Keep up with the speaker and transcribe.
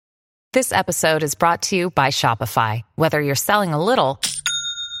This episode is brought to you by Shopify. Whether you're selling a little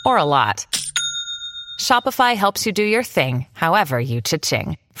or a lot, Shopify helps you do your thing, however you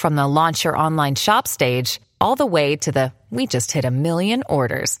cha-ching. From the launch your online shop stage, all the way to the we just hit 1 million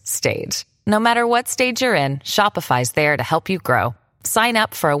orders stage. No matter what stage you're in, Shopify's there to help you grow. Sign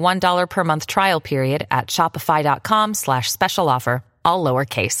up for a $1 per month trial period at shopify.com/special offer, all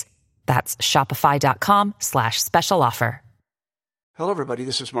lowercase. That's shopify.com/special offer. Hello, everybody.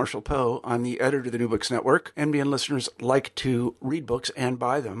 This is Marshall Poe. I'm the editor of the New Books Network. NBN listeners like to read books and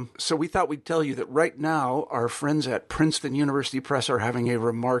buy them. So we thought we'd tell you that right now, our friends at Princeton University Press are having a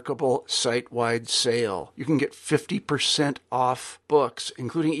remarkable site-wide sale. You can get 50% off books,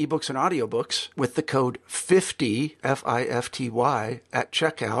 including ebooks and audiobooks, with the code 50, F-I-F-T-Y, at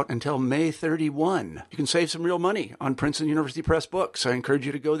checkout until May 31. You can save some real money on Princeton University Press books. I encourage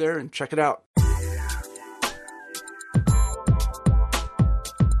you to go there and check it out.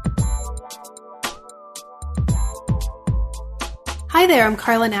 Hi there, I'm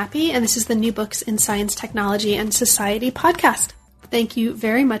Carla Nappi, and this is the New Books in Science, Technology, and Society podcast. Thank you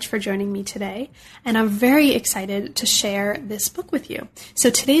very much for joining me today, and I'm very excited to share this book with you. So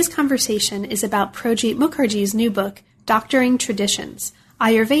today's conversation is about Projit Mukherjee's new book, Doctoring Traditions,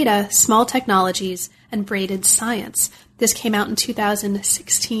 Ayurveda, Small Technologies, and Braided Science. This came out in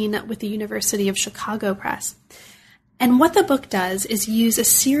 2016 with the University of Chicago Press. And what the book does is use a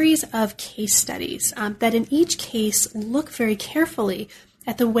series of case studies that in each case look very carefully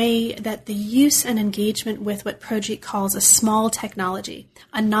at the way that the use and engagement with what Projit calls a small technology,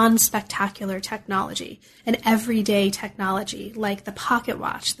 a non-spectacular technology, an everyday technology like the pocket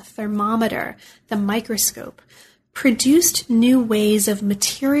watch, the thermometer, the microscope, produced new ways of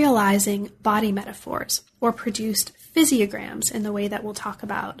materializing body metaphors or produced physiograms in the way that we'll talk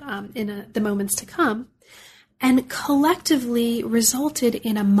about in the moments to come, and collectively resulted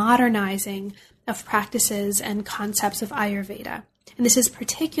in a modernizing of practices and concepts of Ayurveda. And this is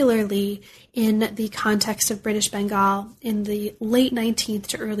particularly in the context of British Bengal in the late 19th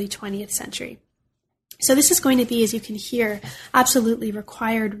to early 20th century. So this is going to be, as you can hear, absolutely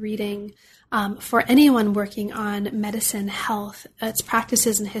required reading for anyone working on medicine, health, its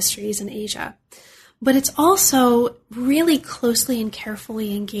practices and histories in Asia. But it's also really closely and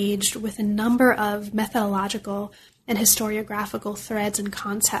carefully engaged with a number of methodological and historiographical threads and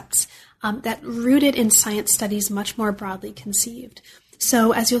concepts that rooted in science studies much more broadly conceived.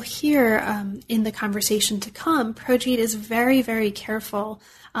 So as you'll hear in the conversation to come, Projit is very, very careful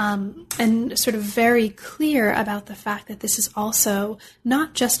and sort of very clear about the fact that this is also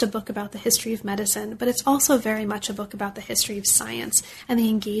not just a book about the history of medicine, but it's also very much a book about the history of science and the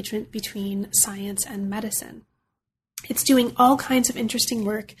engagement between science and medicine. It's doing all kinds of interesting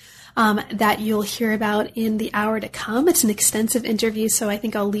work that you'll hear about in the hour to come. It's an extensive interview, so I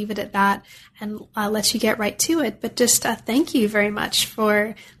think I'll leave it at that and let you get right to it. But just thank you very much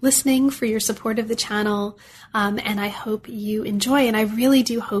for listening, for your support of the channel, and I hope you enjoy. And I really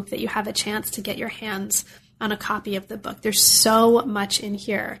do hope that you have a chance to get your hands on a copy of the book. There's so much in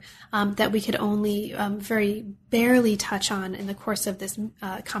here that we could only very barely touch on in the course of this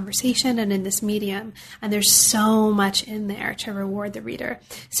conversation and in this medium. And there's so much in there to reward the reader.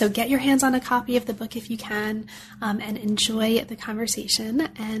 So get your hands on a copy of the book if you can and enjoy the conversation.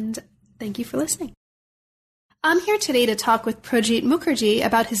 And thank you for listening. I'm here today to talk with Projit Mukherjee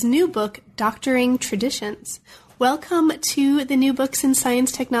about his new book, Doctoring Traditions. Welcome to the New Books in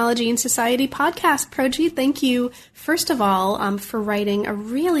Science, Technology, and Society podcast. Projit, thank you, first of all, for writing a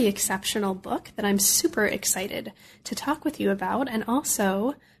really exceptional book that I'm super excited to talk with you about, and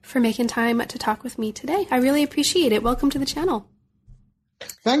also for making time to talk with me today. I really appreciate it. Welcome to the channel.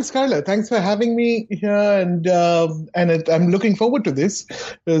 Thanks, Carla. Thanks for having me here, and I'm looking forward to this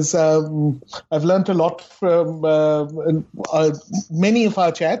because I've learned a lot from many of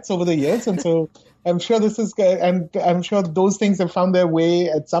our chats over the years, and so I'm sure this is, and I'm sure those things have found their way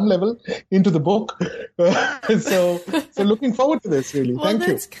at some level into the book. So looking forward to this, really. Well, Thank you.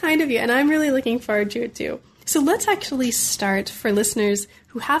 That's kind of you, and I'm really looking forward to it too. So let's actually start for listeners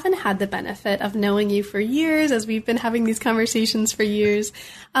who haven't had the benefit of knowing you for years, as we've been having these conversations for years.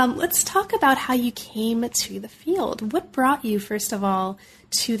 Let's talk about how you came to the field. What brought you, first of all,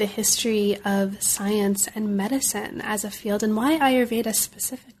 to the history of science and medicine as a field, and why Ayurveda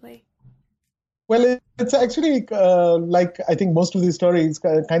specifically? Well, it's actually like I think most of these stories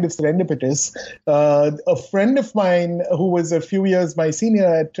kind of serendipitous. A friend of mine who was a few years my senior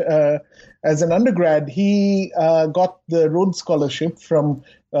at as an undergrad, he got the Rhodes Scholarship from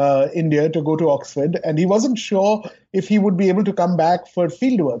India to go to Oxford, and he wasn't sure if he would be able to come back for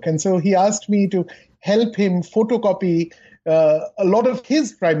fieldwork. And so he asked me to help him photocopy a lot of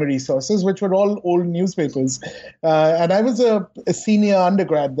his primary sources, which were all old newspapers. And I was a senior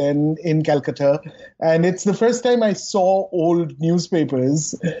undergrad then in Calcutta, and it's the first time I saw old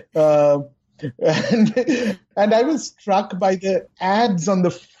newspapers. And I was struck by the ads on the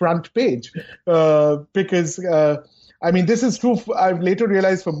front page because, this is true, I've later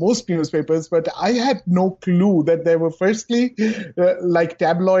realized for most newspapers, but I had no clue that there were, firstly, like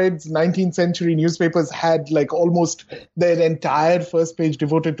tabloids, 19th century newspapers had like almost their entire first page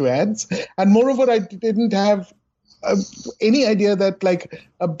devoted to ads. And moreover, I didn't have any idea that like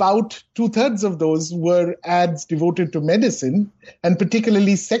about 2/3 of those were ads devoted to medicine, and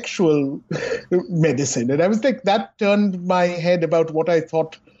particularly sexual medicine. And I was like, that turned my head about what I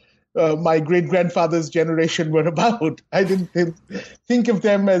thought my great-grandfather's generation were about. I didn't think of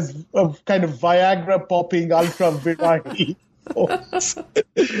them as a kind of Viagra popping ultra-virile.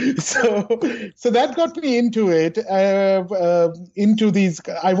 So that got me into it, into these.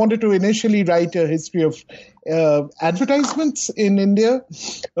 I wanted to initially write a history of advertisements in India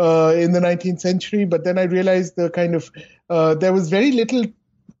in the 19th century, but then I realized the kind of there was very little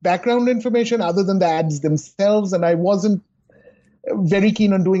background information other than the ads themselves, and I wasn't very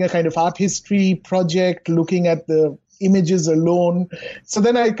keen on doing a kind of art history project looking at the images alone. So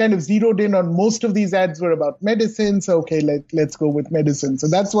then I kind of zeroed in on most of these ads were about medicine. So, okay, let's go with medicine. So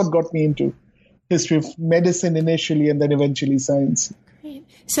that's what got me into history of medicine initially, and then eventually science. Great.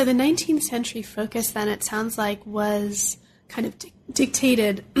 So the 19th century focus then, it sounds like, was kind of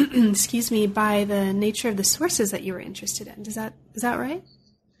dictated, by the nature of the sources that you were interested in. Is that right?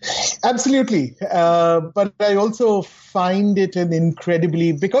 Absolutely. But I also find it an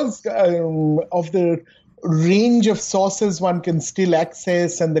incredibly, because of the range of sources one can still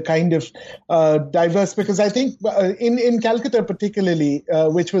access and the kind of diverse, because I think in Calcutta particularly,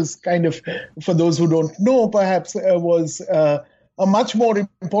 which was kind of, for those who don't know, perhaps was a much more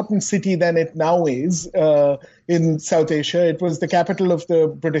important city than it now is in South Asia. It was the capital of the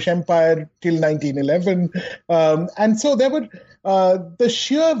British Empire till 1911. And so there were the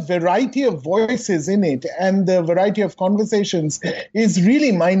sheer variety of voices in it and the variety of conversations is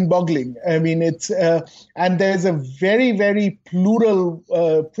really mind-boggling. I mean, it's and there's a very, very plural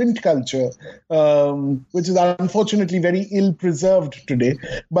print culture, which is unfortunately very ill-preserved today.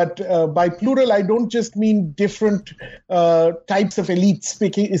 But by plural, I don't just mean different types of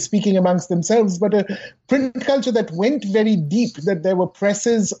elites speaking amongst themselves, but a print culture that went very deep, that there were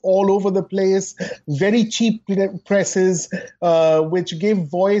presses all over the place, very cheap presses, which gave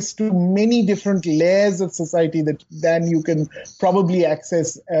voice to many different layers of society than you can probably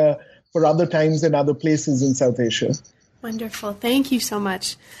access for other times and other places in South Asia. Wonderful. Thank you so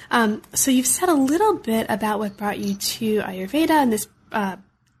much. So you've said a little bit about what brought you to Ayurveda and this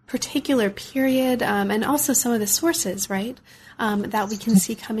particular period, and also some of the sources, right, that we can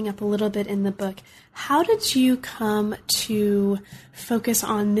see coming up a little bit in the book. How did you come to focus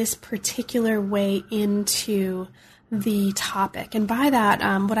on this particular way into the topic? And by that,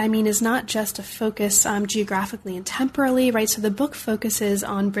 what I mean is not just a focus geographically and temporally, right? So the book focuses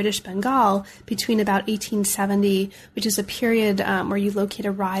on British Bengal between about 1870, which is a period where you locate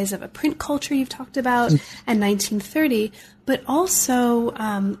a rise of a print culture you've talked about, and 1930, but also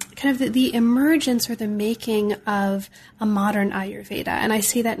kind of the emergence or the making of a modern Ayurveda. And I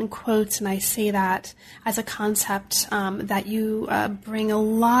say that in quotes, and I say that as a concept that you bring a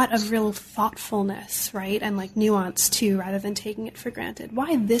lot of real thoughtfulness, right, and like nuance to, rather than taking it for granted.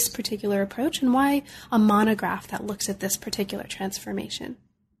 Why this particular approach, and why a monograph that looks at this particular transformation?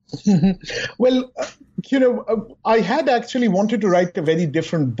 Well, I had actually wanted to write a very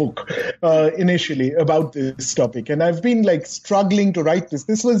different book initially about this topic, and I've been struggling to write this.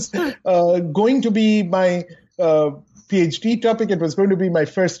 This was going to be my PhD topic. It was going to be my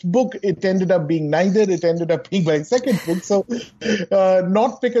first book. It ended up being neither. It ended up being my second book. So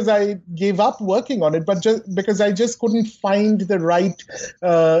not because I gave up working on it, but just because I just couldn't find the right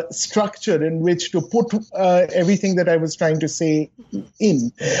structure in which to put everything that I was trying to say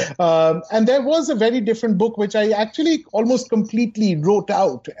in. And there was a very different book, which I actually almost completely wrote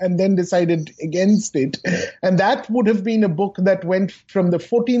out and then decided against it. And that would have been a book that went from the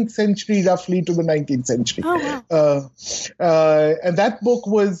 14th century roughly to the 19th century. Oh, wow. And that book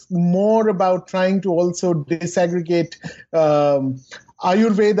was more about trying to also disaggregate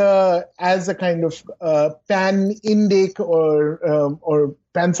Ayurveda as a kind of pan-Indic or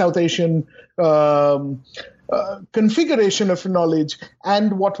pan-South Asian configuration of knowledge,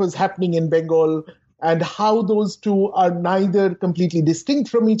 and what was happening in Bengal and how those two are neither completely distinct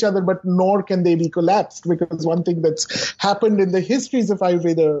from each other, but nor can they be collapsed. Because one thing that's happened in the histories of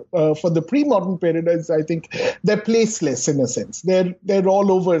Ayurveda for the pre-modern period is, I think, they're placeless in a sense. They're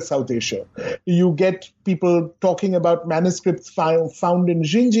all over South Asia. You get people talking about manuscripts found in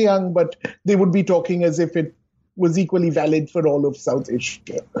Xinjiang, but they would be talking as if it was equally valid for all of South Asia.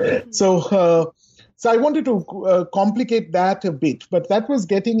 So I wanted to complicate that a bit, but that was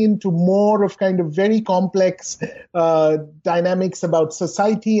getting into more of kind of very complex dynamics about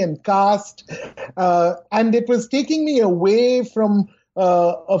society and caste. And it was taking me away from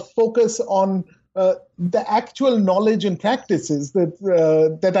a focus on the actual knowledge and practices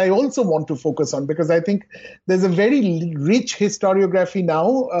that I also want to focus on, because I think there's a very rich historiography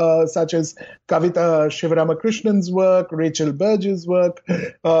now, such as Kavita Shivaramakrishna's work, Rachel Burge's work,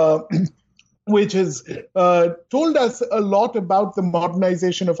 which has told us a lot about the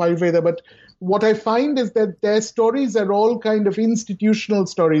modernization of Ayurveda. But what I find is that their stories are all kind of institutional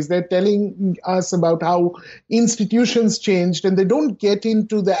stories. They're telling us about how institutions changed, and they don't get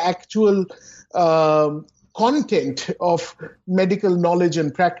into the actual content of medical knowledge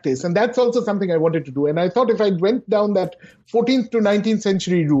and practice. And that's also something I wanted to do. And I thought if I went down that 14th to 19th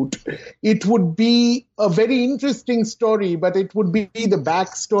century route, it would be a very interesting story, but it would be the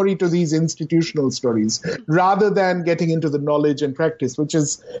backstory to these institutional stories rather than getting into the knowledge and practice,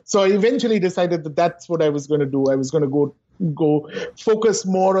 so I eventually decided that that's what I was going to do. I was going to go focus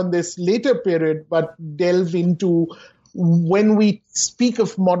more on this later period, but delve into when we speak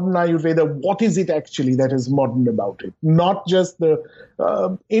of modern Ayurveda, what is it actually that is modern about it? Not just the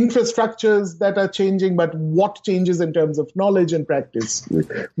infrastructures that are changing, but what changes in terms of knowledge and practice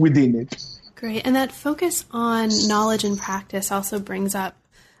within it. Great. And that focus on knowledge and practice also brings up,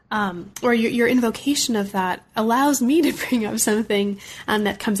 or your invocation of that allows me to bring up something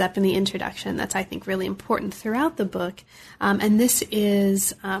that comes up in the introduction that's, I think, really important throughout the book. And this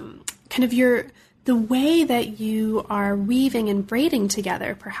is kind of the way that you are weaving and braiding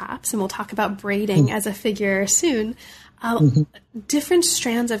together, perhaps, and we'll talk about braiding as a figure soon, different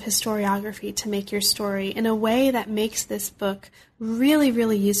strands of historiography to make your story in a way that makes this book really,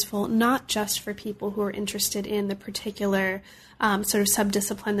 really useful, not just for people who are interested in the particular sort of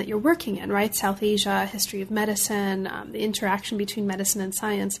subdiscipline that you're working in, right? South Asia, history of medicine, the interaction between medicine and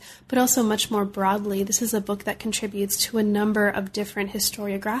science, but also much more broadly. This is a book that contributes to a number of different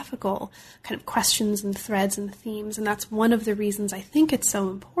historiographical kind of questions and threads and themes. And that's one of the reasons I think it's so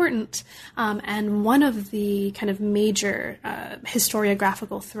important. And one of the kind of major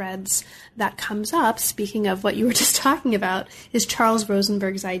historiographical threads that comes up, speaking of what you were just talking about, is Charles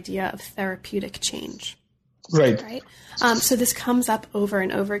Rosenberg's idea of therapeutic change. Right. So this comes up over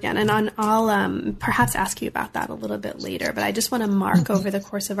and over again, and I'll perhaps ask you about that a little bit later, but I just want to mark over the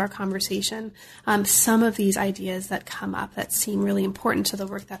course of our conversation some of these ideas that come up that seem really important to the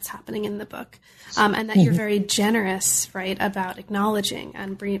work that's happening in the book, and that you're very generous, right, about acknowledging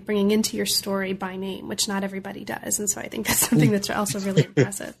and bringing into your story by name, which not everybody does, and so I think that's something that's also really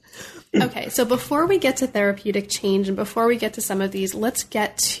impressive. Okay, so before we get to therapeutic change and before we get to some of these, let's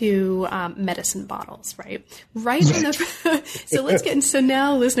get to medicine bottles, right? So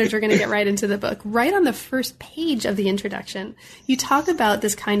now listeners are going to get right into the book. Right on the first page of the introduction, you talk about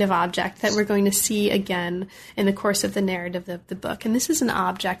this kind of object that we're going to see again in the course of the narrative of the book. And this is an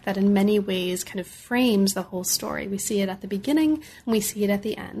object that in many ways kind of frames the whole story. We see it at the beginning and we see it at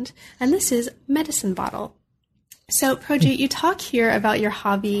the end. And this is medicine bottle. So, Projit, you talk here about your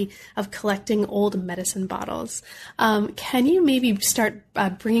hobby of collecting old medicine bottles. Can you maybe start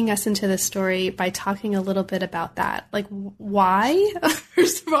bringing us into the story by talking a little bit about that? Like, why,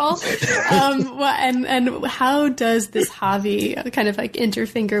 first of all, and how does this hobby kind of like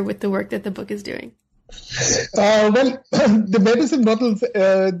interfinger with the work that the book is doing? Well, the medicine bottles,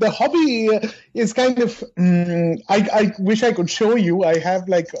 the hobby is kind of, I wish I could show you. I have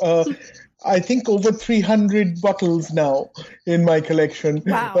I think over 300 bottles now in my collection.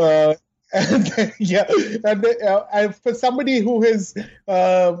 Wow. For somebody who has,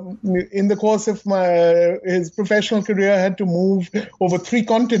 in the course of his professional career, had to move over 3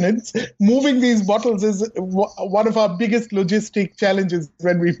 continents, moving these bottles is one of our biggest logistic challenges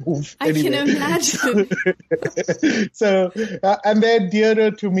when we move. I can imagine. So, and they're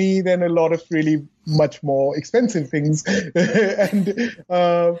dearer to me than a lot of really much more expensive things, and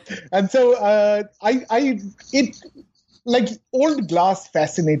so like old glass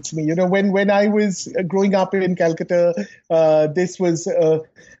fascinates me. You know, when I was growing up in Calcutta, this was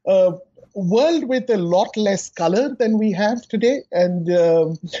world with a lot less color than we have today, and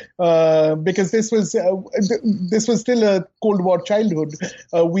because this was still a Cold War childhood.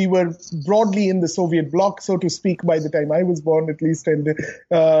 We were broadly in the Soviet bloc, so to speak, by the time I was born, at least, and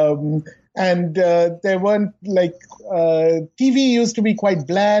there weren't TV used to be quite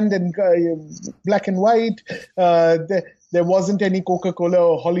bland and black and white. There wasn't any Coca-Cola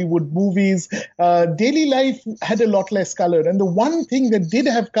or Hollywood movies. Daily life had a lot less color. And the one thing that did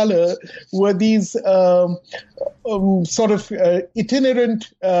have color were these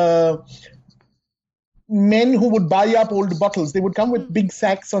itinerant men who would buy up old bottles. They would come with big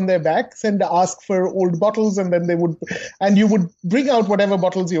sacks on their backs and ask for old bottles, and then you would bring out whatever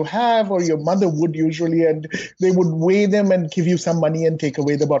bottles you have, or your mother would usually, and they would weigh them and give you some money and take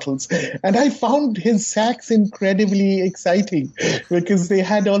away the bottles. And I found his sacks incredibly exciting because they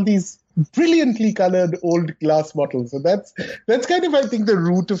had all these brilliantly colored old glass bottles. So that's kind of, I think, the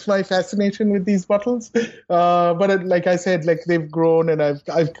root of my fascination with these bottles. But like I said, they've grown, and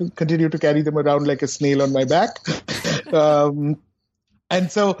I've continued to carry them around like a snail on my back. And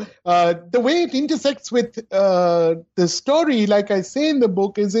so the way it intersects with the story, like I say in the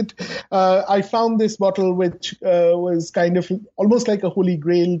book, is I found this bottle which was kind of almost like a holy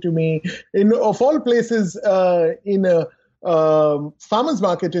grail to me. Of all places, in a farmer's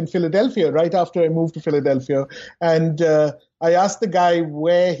market in Philadelphia, right after I moved to Philadelphia. And I asked the guy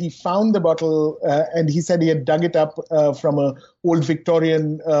where he found the bottle, and he said he had dug it up from an old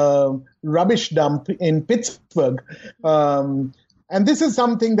Victorian rubbish dump in Pittsburgh. And this is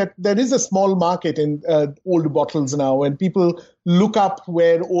something that there is a small market in old bottles now, and people look up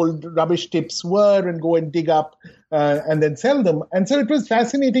where old rubbish tips were and go and dig up and then sell them. And so it was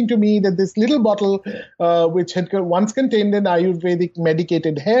fascinating to me that this little bottle, which had once contained an Ayurvedic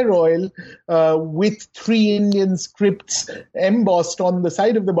medicated hair oil with 3 Indian scripts embossed on the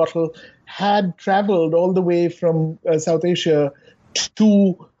side of the bottle, had traveled all the way from South Asia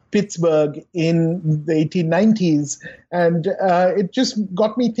to Pittsburgh in the 1890s. And it just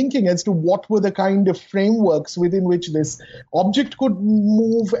got me thinking as to what were the kind of frameworks within which this object could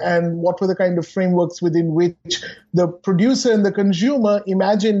move, and what were the kind of frameworks within which the producer and the consumer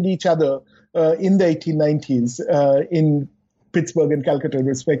imagined each other in the 1890s in Pittsburgh and Calcutta,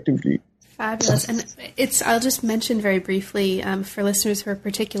 respectively. Fabulous. And I'll just mention very briefly for listeners who are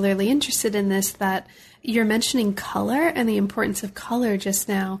particularly interested in this, that you're mentioning color, and the importance of color just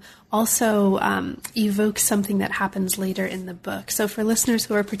now also evokes something that happens later in the book. So for listeners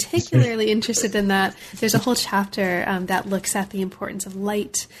who are particularly interested in that, there's a whole chapter that looks at the importance of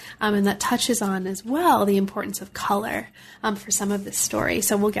light, and that touches on as well the importance of color for some of this story.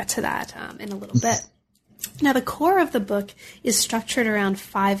 So we'll get to that in a little bit. Now, the core of the book is structured around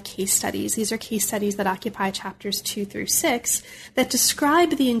 5 case studies. These are case studies that occupy chapters 2 through 6 that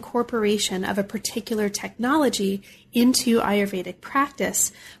describe the incorporation of a particular technology into Ayurvedic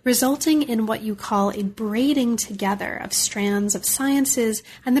practice, resulting in what you call a braiding together of strands of sciences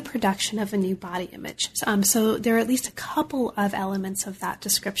and the production of a new body image. So there are at least a couple of elements of that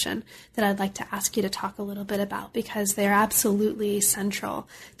description that I'd like to ask you to talk a little bit about, because they're absolutely central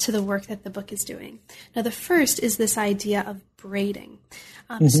to the work that the book is doing. Now, the first is this idea of braiding.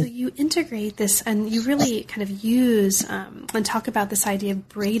 So you integrate this, and you really kind of use and talk about this idea of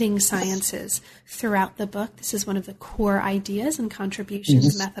braiding sciences throughout the book. This is one of the core ideas and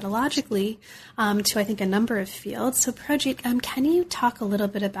contributions methodologically to, I think, a number of fields. So Projit, can you talk a little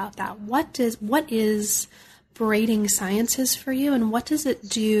bit about that? What is braiding sciences for you, and what does it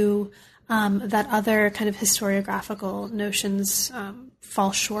do that other kind of historiographical notions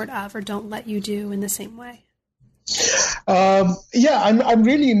fall short of or don't let you do in the same way? I'm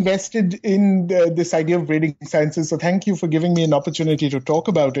really invested in this idea of braiding sciences. So thank you for giving me an opportunity to talk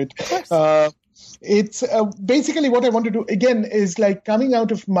about it. It's basically what I want to do, again, is like coming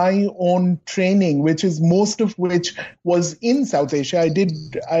out of my own training, which is most of which was in South Asia.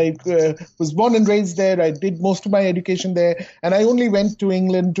 I was born and raised there. I did most of my education there, and I only went to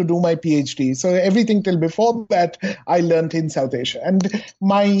England to do my PhD. So everything till before that, I learned in South Asia. And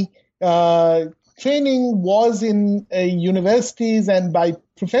my training was in universities and by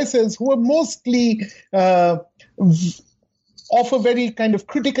professors who were mostly of a very kind of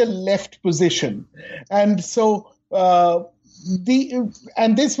critical left position. And so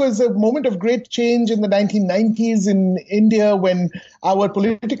this was a moment of great change in the 1990s in India, when our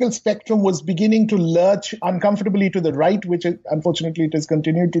political spectrum was beginning to lurch uncomfortably to the right, which unfortunately it has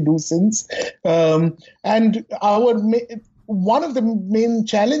continued to do since. And one of the main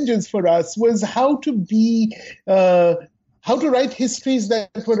challenges for us was how to write histories that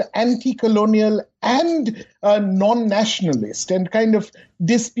were anti-colonial and non-nationalist, and kind of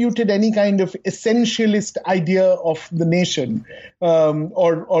disputed any kind of essentialist idea of the nation,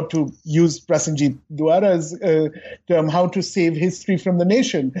 or to use Prasenjit Duara's term, how to save history from the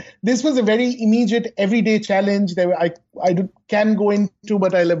nation. This was a very immediate, everyday challenge that I can go into,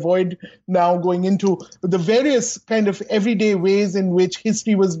 but I'll avoid now going into the various kind of everyday ways in which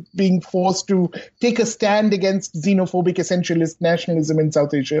history was being forced to take a stand against xenophobic essentialist nationalism in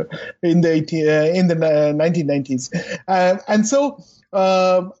South Asia in the 1990s. And so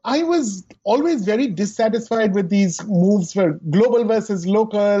I was always very dissatisfied with these moves for global versus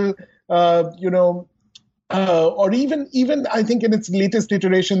local, or even I think in its latest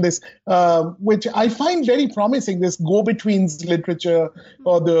iteration, this which I find very promising, this go-betweens literature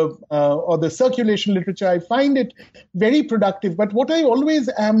or the circulation literature. I find it very productive. But what I always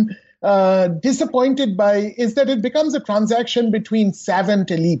am disappointed by is that it becomes a transaction between savant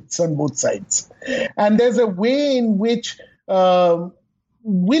elites on both sides, and there's a way in which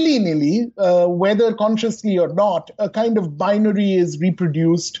willy-nilly, whether consciously or not, a kind of binary is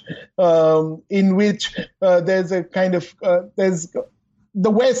reproduced in which there's a kind of there's the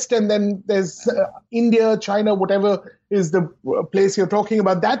West, and then there's India, China, whatever is the place you're talking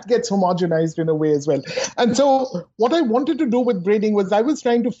about, that gets homogenized in a way as well. And so what I wanted to do with braiding was I was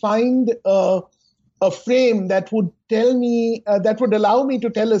trying to find a frame that would tell me, that would allow me to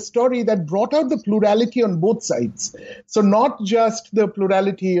tell a story that brought out the plurality on both sides. So not just the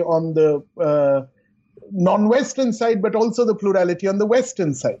plurality on the non-Western side, but also the plurality on the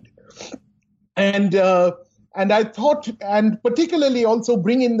Western side. And I thought, and particularly also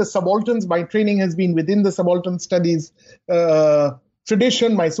bring in the subalterns. My training has been within the subaltern studies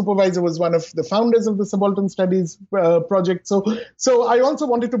tradition. My supervisor was one of the founders of the Subaltern Studies project. So I also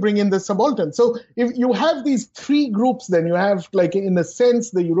wanted to bring in the subaltern. So if you have these three groups, then you have, like, in a sense,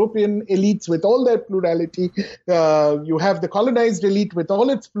 the European elites with all their plurality, you have the colonized elite with all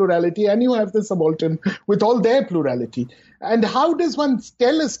its plurality, and you have the subaltern with all their plurality. And how does one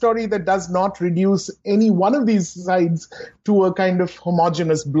tell a story that does not reduce any one of these sides to a kind of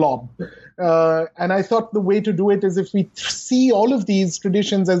homogeneous blob? And I thought the way to do it is if we see all of these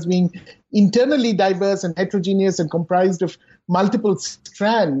traditions as being internally diverse and heterogeneous and comprised of multiple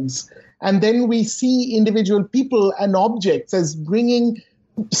strands, and then we see individual people and objects as bringing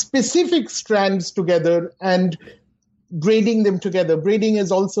specific strands together and braiding them together. Braiding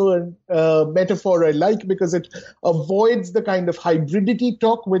is also a metaphor I like because it avoids the kind of hybridity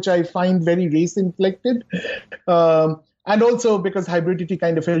talk, which I find very race-inflected. And also because hybridity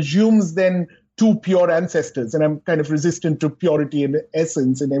kind of assumes then two pure ancestors, and I'm kind of resistant to purity in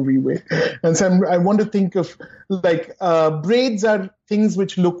essence in every way. And so I want to think of, like, braids are things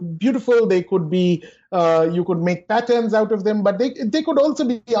which look beautiful. They could be, you could make patterns out of them, but they could also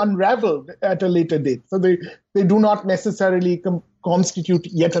be unraveled at a later date. So they do not necessarily constitute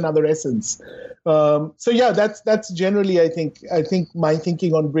yet another essence. So yeah, that's generally, I think my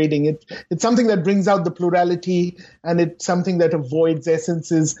thinking on braiding. It's something that brings out the plurality, and it's something that avoids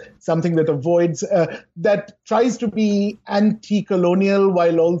essences, something that avoids, that tries to be anti-colonial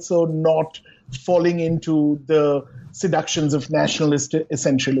while also not falling into the seductions of nationalist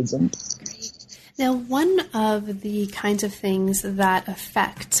essentialism. Now, one of the kinds of things that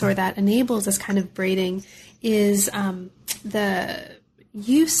affects or that enables this kind of braiding is the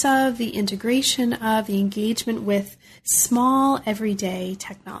use of, the integration of, the engagement with small everyday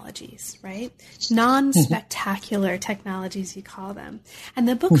technologies, right? Non-spectacular technologies, you call them. And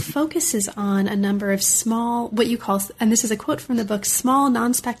the book focuses on a number of small, what you call, and this is a quote from the book, small,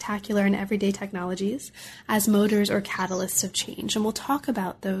 non-spectacular and everyday technologies as motors or catalysts of change. And we'll talk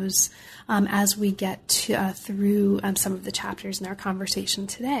about those as we get to, through some of the chapters in our conversation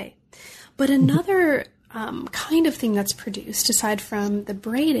today. But another kind of thing that's produced, aside from the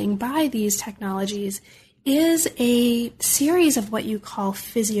braiding by these technologies, is a series of what you call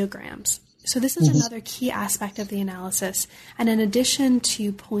physiograms. So this is another key aspect of the analysis. And in addition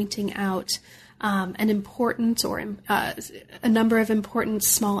to pointing out an important or a number of important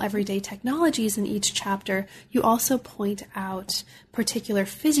small everyday technologies in each chapter, you also point out particular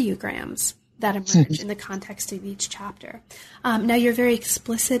physiograms that emerge in the context of each chapter. Now, you're very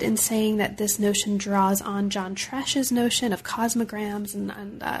explicit in saying that this notion draws on John Tresch's notion of cosmograms,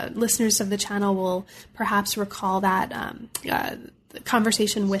 and listeners of the channel will perhaps recall that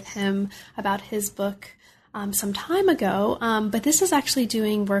conversation with him about his book some time ago, but this is actually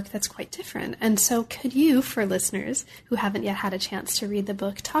doing work that's quite different. And so could you, for listeners who haven't yet had a chance to read the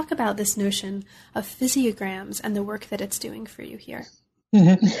book, talk about this notion of physiograms and the work that it's doing for you here?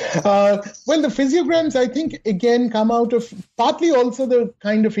 Well, the physiograms, I think, again, come out of partly also the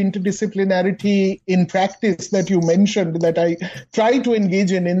kind of interdisciplinarity in practice that you mentioned that I try to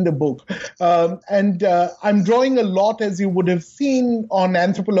engage in the book. And I'm drawing a lot, as you would have seen, on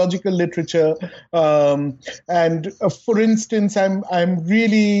anthropological literature. And for instance, I'm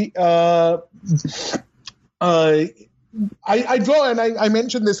really... I draw, and I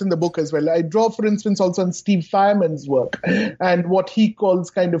mentioned this in the book as well. I draw, for instance, also on Steve Fireman's work and what he calls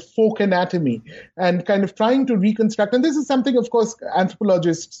kind of folk anatomy and kind of trying to reconstruct. And this is something, of course,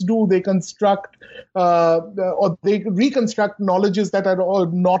 anthropologists do. They construct or they reconstruct knowledges that are all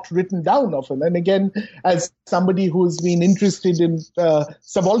not written down often. And again, as somebody who's been interested in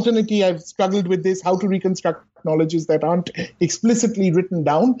subalternity, I've struggled with this, how to reconstruct knowledges that aren't explicitly written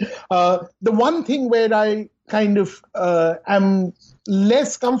down. The one thing where I kind of am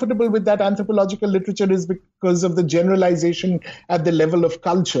less comfortable with that anthropological literature is because of the generalization at the level of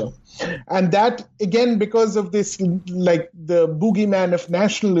culture. And that, again, because of this, like the boogeyman of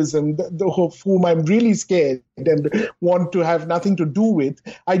nationalism, of whom I'm really scared and want to have nothing to do with,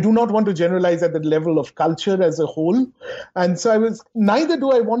 I do not want to generalize at the level of culture as a whole. And so neither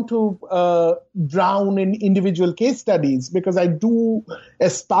do I want to drown in individual case studies, because I do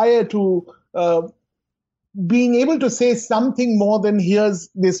aspire to being able to say something more than here's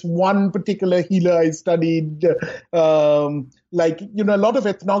this one particular healer I studied, like, you know, a lot of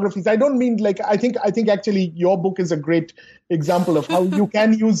ethnographies. I don't mean like, I think actually your book is a great example of how you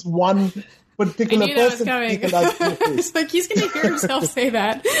can use one particular person. It's like he's going to hear himself say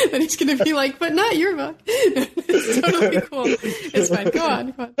that, and he's going to be like, but not your book. It's totally cool. It's fine. Go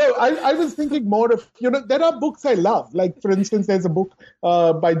on. No, I was thinking more of, you know, there are books I love. Like, for instance, there's a book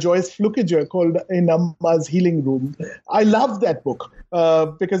by Joyce Flukiger called In Amma's Healing Room. I love that book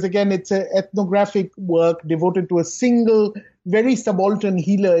because, again, it's an ethnographic work devoted to a single, very subaltern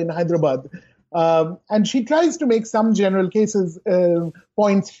healer in Hyderabad. And she tries to make some general cases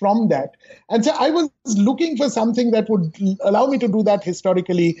points from that. And so I was looking for something that would allow me to do that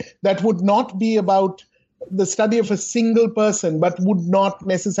historically, that would not be about the study of a single person, but would not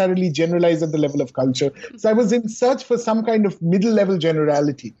necessarily generalize at the level of culture. So I was in search for some kind of middle-level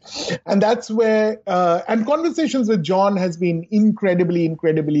generality. And that's where, and conversations with John has been incredibly,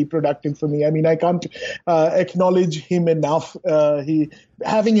 incredibly productive for me. I mean, I can't acknowledge him enough.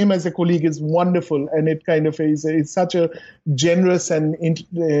 Having him as a colleague is wonderful, and it kind of is such a generous and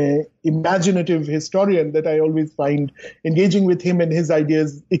imaginative historian that I always find engaging with him and his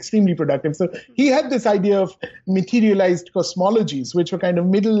ideas extremely productive. So he had this idea of materialized cosmologies, which were kind of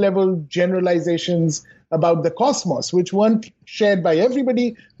middle-level generalizations about the cosmos, which weren't shared by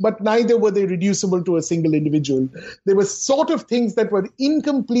everybody, but neither were they reducible to a single individual. They were sort of things that were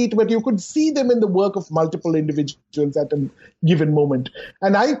incomplete, but you could see them in the work of multiple individuals at a given moment.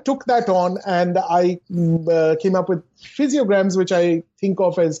 And I took that on, and I came up with physiograms, which I think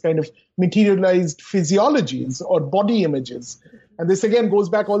of as kind of materialized physiologies or body images. And this, again, goes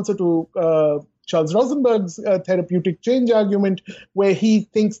back also to Charles Rosenberg's therapeutic change argument, where he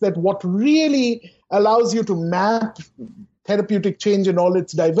thinks that what really allows you to map therapeutic change in all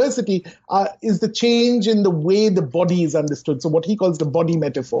its diversity is the change in the way the body is understood. So what he calls the body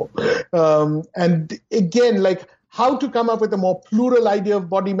metaphor. And again, like how to come up with a more plural idea of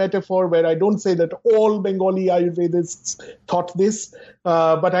body metaphor, where I don't say that all Bengali Ayurvedists thought this,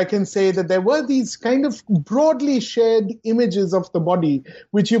 but I can say that there were these kind of broadly shared images of the body,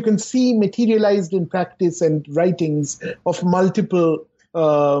 which you can see materialized in practice and writings of multiple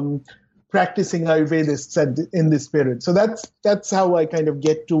practicing Ayurvedists in this period. So that's how I kind of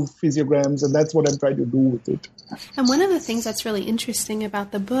get to physiograms, and that's what I'm trying to do with it. And one of the things that's really interesting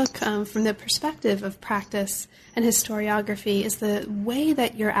about the book, from the perspective of practice and historiography, is the way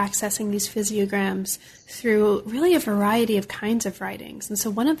that you're accessing these physiograms through really a variety of kinds of writings. And so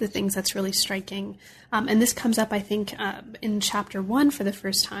one of the things that's really striking, and this comes up, I think, in chapter 1 for the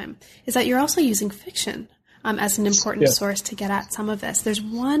first time, is that you're also using fiction as an important source to get at some of this. There's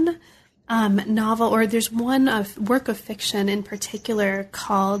one novel, or there's one work of fiction in particular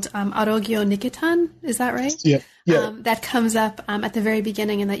called Arogyo Nikitan. Is that right? Yeah. That comes up at the very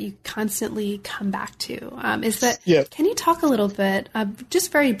beginning and that you constantly come back to. Can you talk a little bit,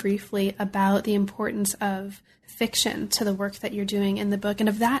 just very briefly, about the importance of fiction to the work that you're doing in the book, and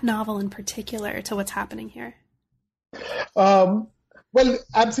of that novel in particular to what's happening here? Well,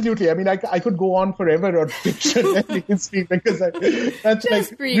 absolutely. I mean, I could go on forever on fiction and history because that's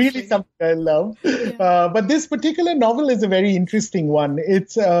like really something I love. Yeah. But this particular novel is a very interesting one.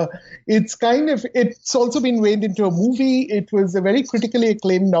 It's also been made into a movie. It was a very critically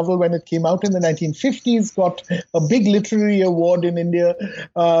acclaimed novel when it came out in the 1950s, got a big literary award in India.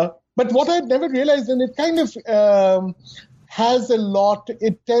 But what I'd never realized, and it kind of has a lot.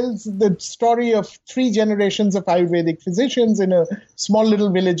 It tells the story of 3 generations of Ayurvedic physicians in a small little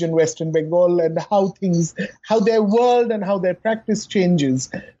village in Western Bengal, and how their world and how their practice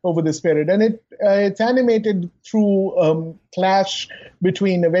changes over this period. And it's animated through clash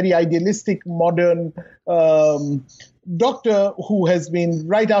between a very idealistic modern doctor who has been,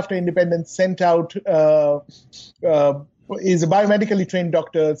 right after independence, sent out is a biomedically trained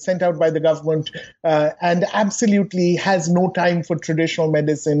doctor sent out by the government and absolutely has no time for traditional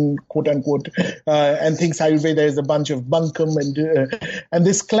medicine, quote unquote, and thinks Ayurveda is a bunch of bunkum. And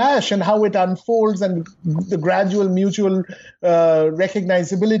this clash and how it unfolds and the gradual mutual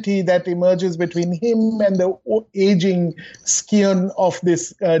recognizability that emerges between him and the aging scion of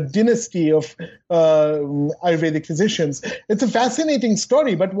this dynasty of Ayurvedic physicians. It's a fascinating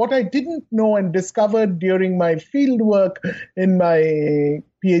story, but what I didn't know and discovered during my field work in my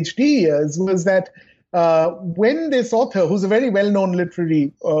PhD years was that when this author, who's a very well-known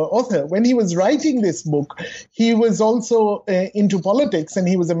literary author, when he was writing this book, he was also into politics, and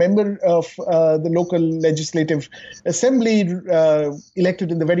he was a member of the local legislative assembly,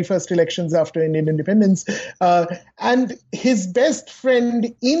 elected in the very first elections after Indian independence. And his best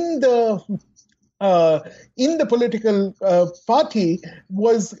friend in the political party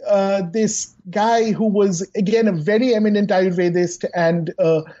was this guy who was, again, a very eminent Ayurvedist and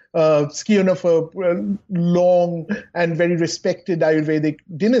scion of a long and very respected Ayurvedic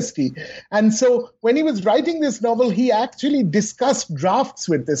dynasty. And so when he was writing this novel, he actually discussed drafts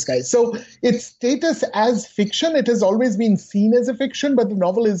with this guy. So its status as fiction, it has always been seen as a fiction, but the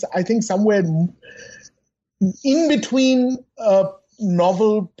novel is, I think, somewhere in between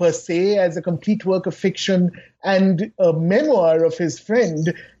novel per se as a complete work of fiction and a memoir of his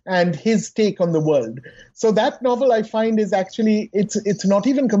friend and his take on the world. So that novel, I find, is actually, it's not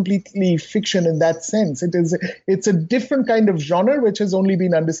even completely fiction in that sense. It's a different kind of genre which has only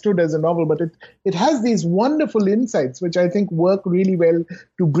been understood as a novel, but it has these wonderful insights which I think work really well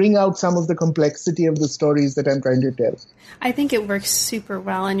to bring out some of the complexity of the stories that I'm trying to tell. I think it works super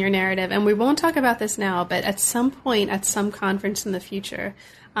well in your narrative, and we won't talk about this now, but at some point, at some conference in the future,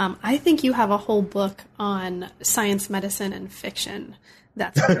 I think you have a whole book on science, medicine, and fiction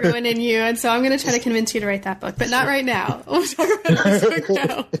that's brewing in you. And so I'm going to try to convince you to write that book, but not right now. We'll talk about this book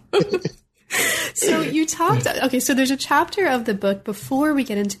now. So you talked, okay, so there's a chapter of the book before we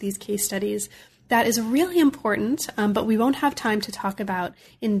get into these case studies that is really important, but we won't have time to talk about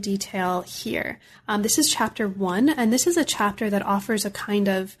in detail here. This is chapter 1, and this is a chapter that offers a kind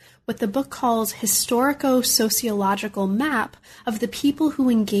of what the book calls historico-sociological map of the people who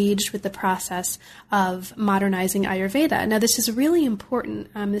engaged with the process of modernizing Ayurveda. Now, this is really important.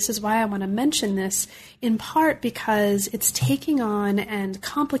 This is why I want to mention this, in part because it's taking on and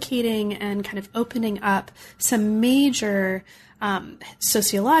complicating and kind of opening up some major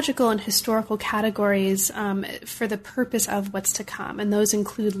sociological and historical categories for the purpose of what's to come. And those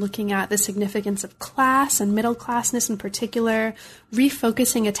include looking at the significance of class and middle classness in particular,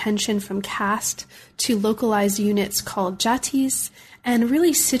 refocusing attention from caste to localized units called jatis, and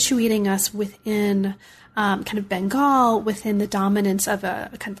really situating us within kind of Bengal, within the dominance of a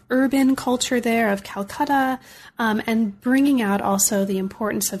kind of urban culture there of Calcutta, and bringing out also the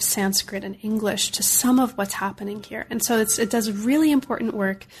importance of Sanskrit and English to some of what's happening here. And so it does really important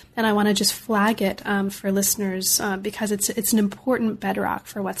work, and I want to just flag it for listeners because it's an important bedrock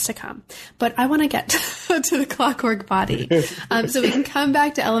for what's to come. But I want to get to the clockwork body, so we can come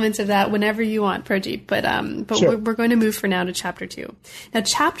back to elements of that whenever you want, Pradeep. But sure. We're going to move for now to chapter 2. Now,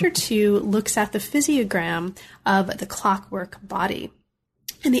 chapter 2 looks at the physiogram of the clockwork body.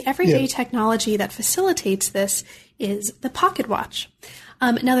 And the everyday technology that facilitates this is the pocket watch.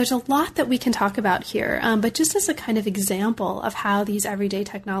 Now, there's a lot that we can talk about here, but just as a kind of example of how these everyday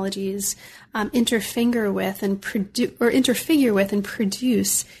technologies interfigure with and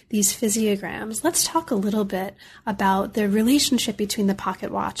produce these physiograms, let's talk a little bit about the relationship between the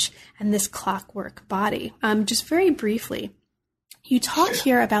pocket watch and this clockwork body. Just very briefly, you talk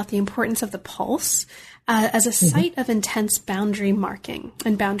here about the importance of the pulse as a site of intense boundary marking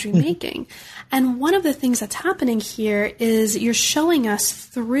and boundary making. And one of the things that's happening here is you're showing us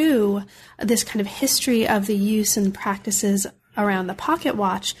through this kind of history of the use and practices around the pocket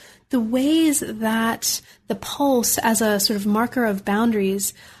watch, the ways that the pulse as a sort of marker of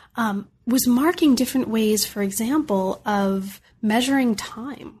boundaries was marking different ways, for example, of measuring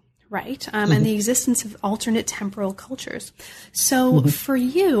time, right? And the existence of alternate temporal cultures. So for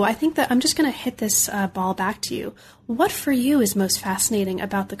you, I think that I'm just going to hit this ball back to you. What for you is most fascinating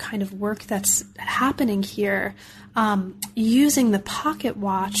about the kind of work that's happening here, using the pocket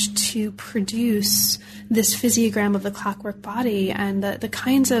watch to produce this physiogram of the clockwork body and the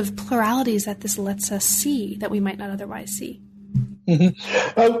kinds of pluralities that this lets us see that we might not otherwise see?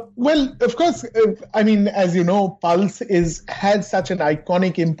 Well, of course, I mean, as you know, pulse has such an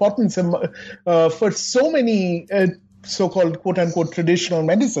iconic importance for so many so-called quote-unquote traditional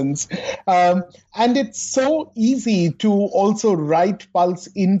medicines. And it's so easy to also write pulse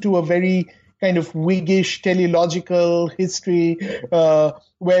into a very kind of Whiggish teleological history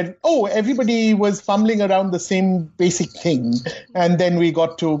where, everybody was fumbling around the same basic thing. And then we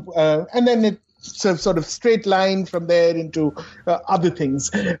got to, and then it sort of straight line from there into other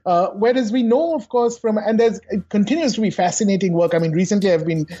things. Whereas we know, of course, and it continues to be fascinating work. I mean, recently I've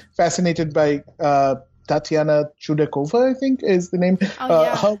been fascinated by Tatiana Chudakova, I think is the name.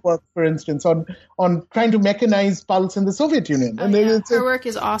 Her work, for instance, on trying to mechanize pulse in the Soviet Union. Her work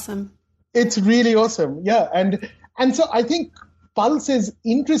is awesome. It's really awesome. Yeah. And so I think pulse is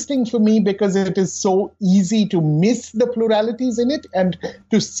interesting for me because it is so easy to miss the pluralities in it and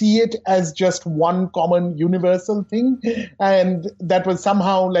to see it as just one common universal thing. And that was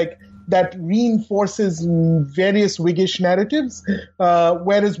somehow like that reinforces various Whiggish narratives.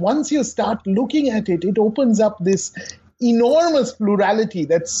 Whereas once you start looking at it, it opens up this enormous plurality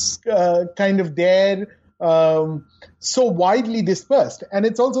that's kind of there, so widely dispersed. And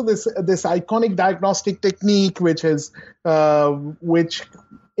it's also this iconic diagnostic technique, which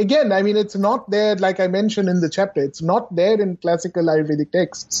again, I mean, it's not there, like I mentioned in the chapter, it's not there in classical Ayurvedic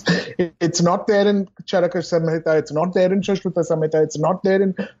texts. It's not there in Charaka Samhita, it's not there in Sushruta Samhita, it's not there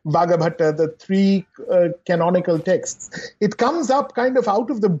in Bhagabhatta, the three canonical texts. It comes up kind of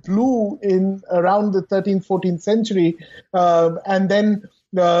out of the blue in around the 13th, 14th century, and then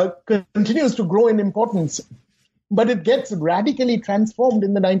continues to grow in importance. But it gets radically transformed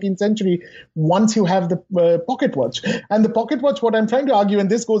in the 19th century once you have the pocket watch. And the pocket watch, what I'm trying to argue, and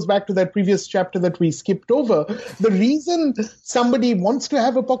this goes back to that previous chapter that we skipped over, the reason somebody wants to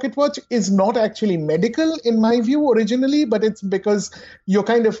have a pocket watch is not actually medical, in my view, originally, but it's because you're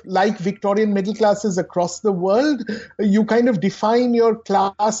kind of like Victorian middle classes across the world. You kind of define your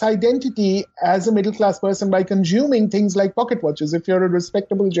class identity as a middle class person by consuming things like pocket watches. If you're a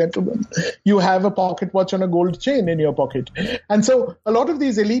respectable gentleman, you have a pocket watch on a gold chain in your pocket. And so a lot of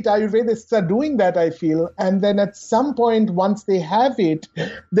these elite Ayurvedists are doing that, I feel. And then at some point, once they have it,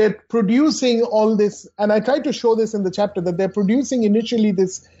 they're producing all this. And I tried to show this in the chapter, that they're producing initially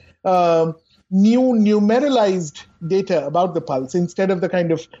this new numeralized data about the pulse instead of the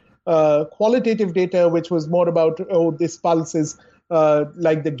kind of qualitative data, which was more about, this pulse is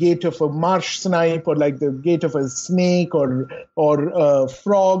like the gait of a marsh snipe or like the gait of a snake or a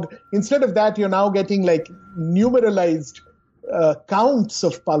frog. Instead of that, you're now getting like numeralized counts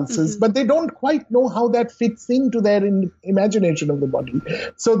of pulses, but they don't quite know how that fits into their imagination of the body.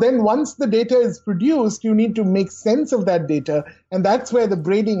 So then once the data is produced, you need to make sense of that data. And that's where the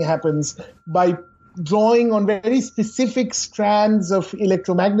braiding happens by drawing on very specific strands of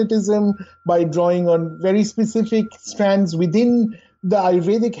electromagnetism, by drawing on very specific strands within the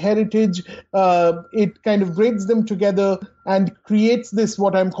Ayurvedic heritage. It kind of braids them together and creates this,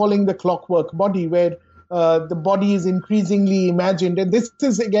 what I'm calling the clockwork body, where the body is increasingly imagined. And this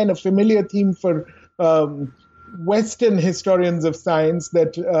is, again, a familiar theme for Western historians of science,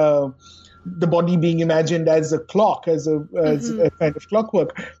 that the body being imagined as a clock, as a kind of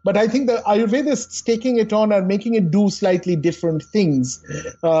clockwork. But I think the Ayurvedists taking it on are making it do slightly different things.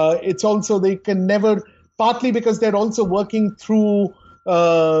 It's also, they can never, partly because they're also working through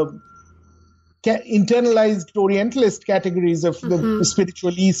internalized Orientalist categories of the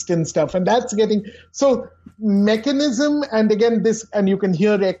spiritual East and stuff. And that's getting, so mechanism, and again this, and you can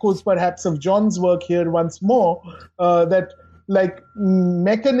hear echoes perhaps of John's work here once more, that like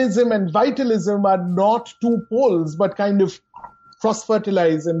mechanism and vitalism are not two poles, but kind of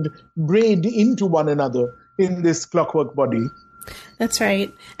cross-fertilize and braid into one another in this clockwork body. That's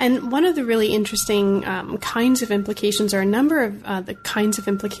right. And one of the really interesting kinds of implications, or a number of the kinds of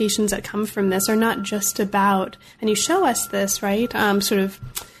implications that come from this, are not just about, and you show us this, right,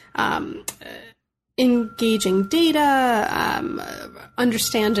 engaging data,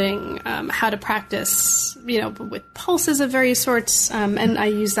 understanding how to practice, with pulses of various sorts, and I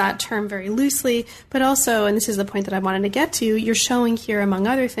use that term very loosely, but also, and this is the point that I wanted to get to, you're showing here, among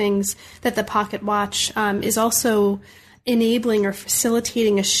other things, that the pocket watch is also enabling or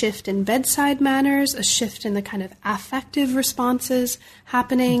facilitating a shift in bedside manners, a shift in the kind of affective responses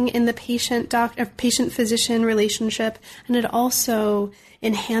happening in the patient-physician relationship, and it also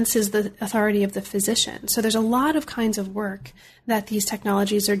enhances the authority of the physician. So there's a lot of kinds of work that these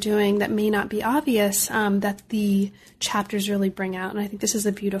technologies are doing that may not be obvious, that the chapters really bring out, and I think this is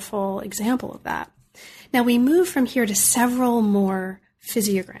a beautiful example of that. Now we move from here to several more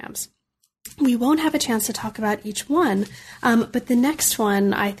physiograms. We won't have a chance to talk about each one, but the next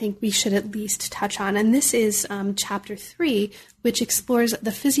one I think we should at least touch on, and this is chapter 3, which explores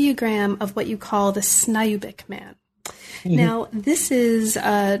the physiogram of what you call the Snayubic man. Mm-hmm. Now, this is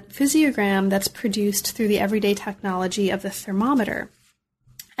a physiogram that's produced through the everyday technology of the thermometer.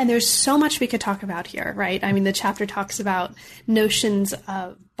 And there's so much we could talk about here, right? I mean, the chapter talks about notions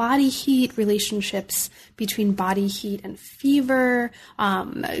of body heat, relationships between body heat and fever,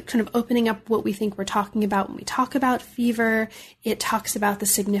 kind of opening up what we think we're talking about when we talk about fever. It talks about the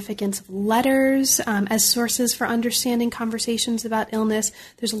significance of letters as sources for understanding conversations about illness.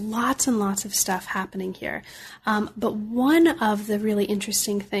 There's lots and lots of stuff happening here. But one of the really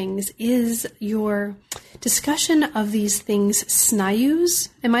interesting things is your discussion of these things, snayus.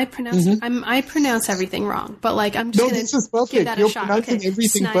 Am I pronouncing? Mm-hmm. I pronounce everything wrong, but I'm just going to give that a shot. You're pronouncing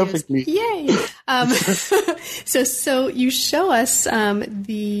everything perfectly. Yay! So you show us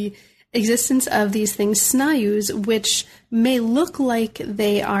the existence of these things, snayus, which may look like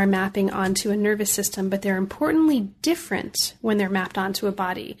they are mapping onto a nervous system, but they're importantly different when they're mapped onto a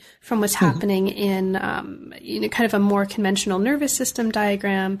body from what's happening in kind of a more conventional nervous system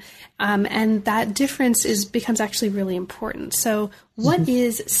diagram, and that difference becomes actually really important. So what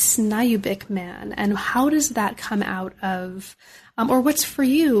is Snayubic man, and how does that come out of, or what's for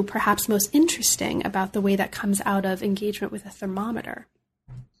you perhaps most interesting about the way that comes out of engagement with a thermometer?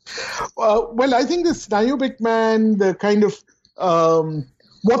 Well, I think the Snayubic man, the kind of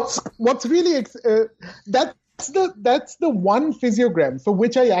what's really that's the one physiogram for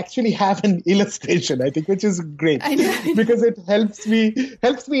which I actually have an illustration, I think, which is great because it helps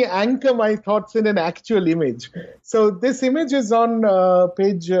me anchor my thoughts in an actual image. So this image is on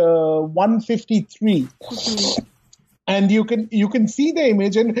page 153. Mm-hmm. And you can see the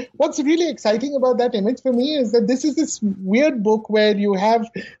image. And what's really exciting about that image for me is that this is this weird book where you have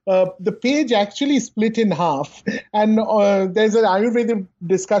the page actually split in half. And there's an Ayurvedic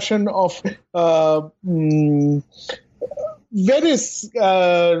discussion of various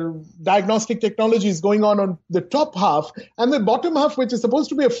diagnostic technologies going on the top half. And the bottom half, which is supposed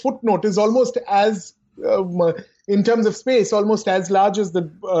to be a footnote, is almost as in terms of space, almost as large as the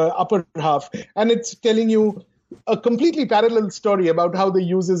upper half. And it's telling you a completely parallel story about how the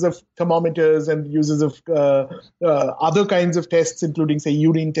uses of thermometers and uses of other kinds of tests, including, say,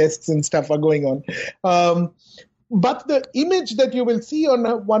 urine tests and stuff, are going on. But the image that you will see on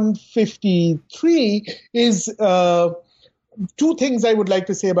 153 is two things I would like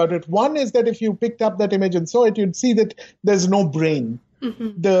to say about it. One is that if you picked up that image and saw it, you'd see that there's no brain.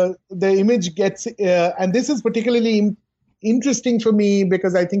 Mm-hmm. The image gets, and this is particularly interesting for me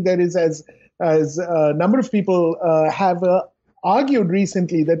because I think there is, as a number of people have argued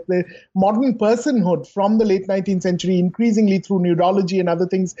recently, that the modern personhood from the late 19th century, increasingly through neurology and other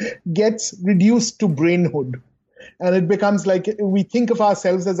things, gets reduced to brainhood. And it becomes like we think of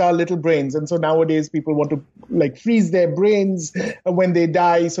ourselves as our little brains. And so nowadays people want to freeze their brains when they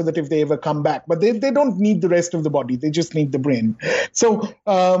die so that if they ever come back. But they don't need the rest of the body. They just need the brain. So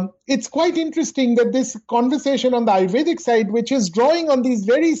it's quite interesting that this conversation on the Ayurvedic side, which is drawing on these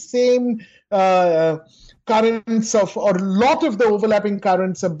very same currents or a lot of the overlapping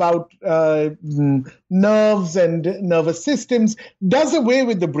currents about nerves and nervous systems, does away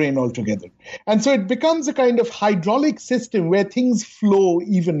with the brain altogether. And so it becomes a kind of hydraulic system where things flow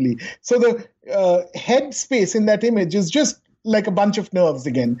evenly. So the head space in that image is just like a bunch of nerves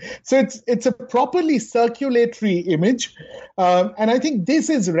again. So it's a properly circulatory image. And I think this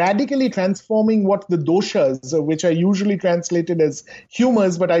is radically transforming what the doshas, which are usually translated as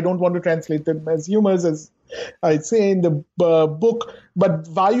humors, but I don't want to translate them as humors, as I say in the book. But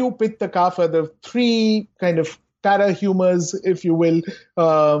Vayu, Pitta, Kapha, the three kind of parahumors, if you will,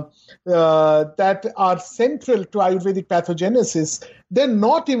 that are central to Ayurvedic pathogenesis, they're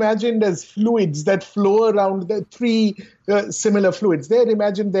not imagined as fluids that flow around the three similar fluids.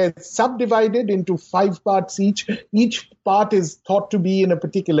 They're subdivided into 5 parts each. Each part is thought to be in a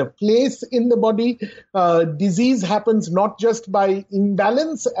particular place in the body. Disease happens not just by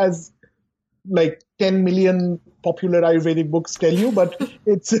imbalance, as like 10 million popular Ayurvedic books tell you, but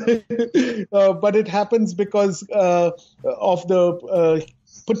it's but it happens because of the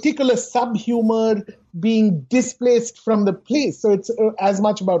particular subhumor being displaced from the place. So it's as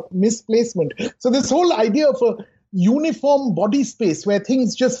much about misplacement. So this whole idea of a uniform body space where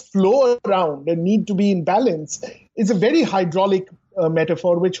things just flow around and need to be in balance is a very hydraulic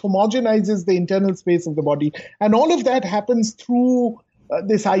metaphor, which homogenizes the internal space of the body. And all of that happens through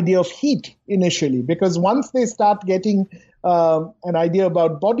this idea of heat initially, because once they start getting an idea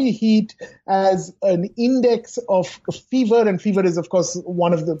about body heat as an index of fever, and fever is, of course,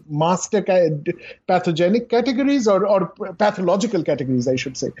 one of the master pathogenic categories or pathological categories, I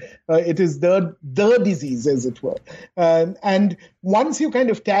should say. It is the disease, as it were. And once you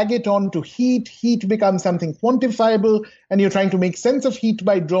kind of tag it on to heat becomes something quantifiable, and you're trying to make sense of heat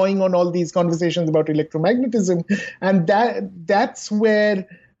by drawing on all these conversations about electromagnetism. And that's where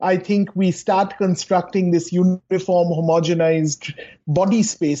I think we start constructing this uniform, homogenized body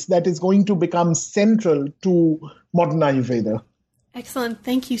space that is going to become central to modern Ayurveda. Excellent.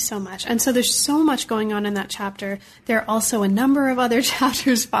 Thank you so much. And so there's so much going on in that chapter. There are also a number of other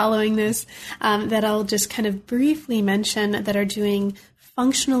chapters following this that I'll just kind of briefly mention that are doing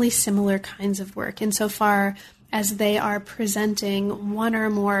functionally similar kinds of work insofar as they are presenting one or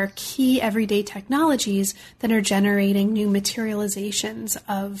more key everyday technologies that are generating new materializations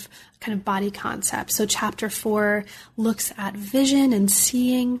of kind of body concepts. So chapter 4 looks at vision and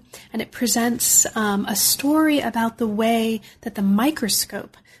seeing, and it presents a story about the way that the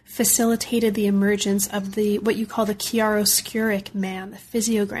microscope facilitated the emergence of what you call the chiaroscuric man, the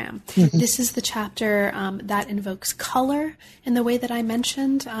physiogram. This is the chapter that invokes color in the way that I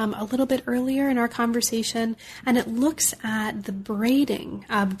mentioned a little bit earlier in our conversation, and it looks at the braiding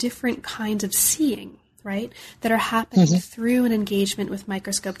of different kinds of seeing, right, that are happening through an engagement with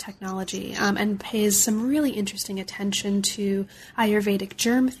microscope technology, and pays some really interesting attention to Ayurvedic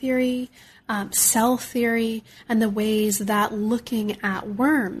germ theory, cell theory, and the ways that looking at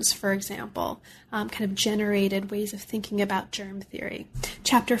worms, for example, kind of generated ways of thinking about germ theory.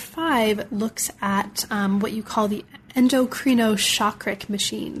 Chapter 5 looks at what you call the endocrino-chakric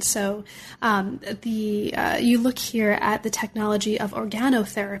machine. So you look here at the technology of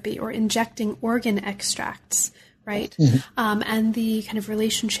organotherapy, or injecting organ extracts, right? And the kind of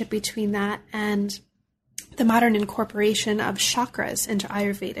relationship between that and the modern incorporation of chakras into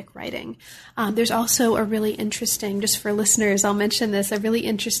Ayurvedic writing. There's also a really interesting, just for listeners, I'll mention this, a really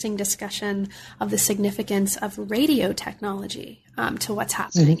interesting discussion of the significance of radio technology to what's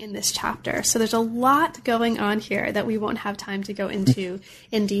happening in this chapter. So there's a lot going on here that we won't have time to go into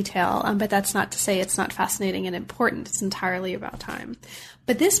in detail, but that's not to say it's not fascinating and important. It's entirely about time.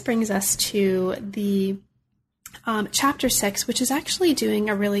 But this brings us to the chapter 6, which is actually doing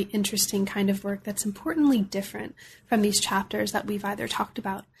a really interesting kind of work that's importantly different from these chapters that we've either talked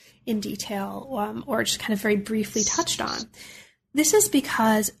about in detail or just kind of very briefly touched on. This is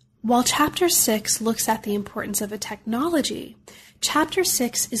because while chapter 6 looks at the importance of a technology, chapter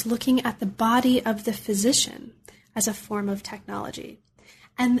 6 is looking at the body of the physician as a form of technology.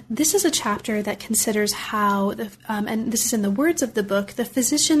 And this is a chapter that considers how, and this is in the words of the book, the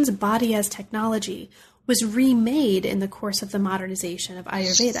physician's body as technology was remade in the course of the modernization of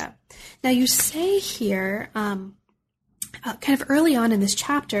Ayurveda. Now, you say here, kind of early on in this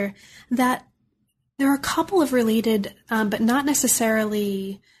chapter, that there are a couple of related, but not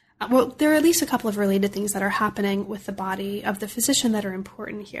necessarily, there are at least a couple of related things that are happening with the body of the physician that are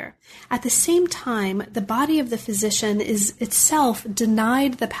important here. At the same time, the body of the physician is itself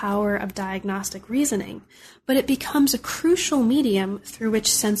denied the power of diagnostic reasoning, but it becomes a crucial medium through which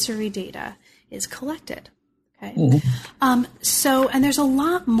sensory data is collected. Okay. And there's a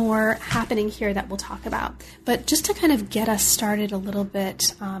lot more happening here that we'll talk about. But just to kind of get us started a little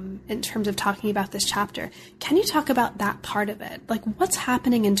bit in terms of talking about this chapter, can you talk about that part of it? Like, what's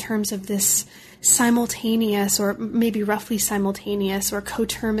happening in terms of this simultaneous, or maybe roughly simultaneous, or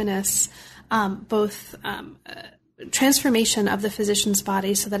coterminous, transformation of the physician's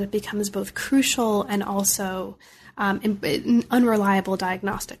body so that it becomes both crucial and also unreliable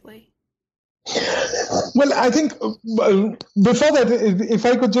diagnostically? Well, I think before that, if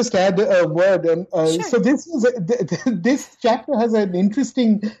I could just add a word. Sure. So this chapter has an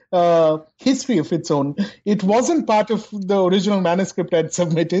interesting history of its own. It wasn't part of the original manuscript I'd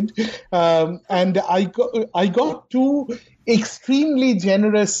submitted, and I got two extremely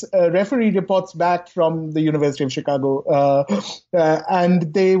generous referee reports back from the University of Chicago,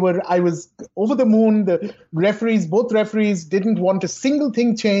 and I was over the moon. The both referees didn't want a single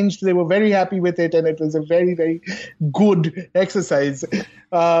thing changed. They were very happy with it, and it was a very, very good exercise.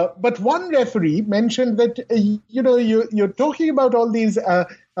 But one referee mentioned that you're talking about all these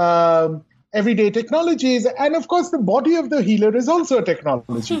everyday technologies, and of course the body of the healer is also a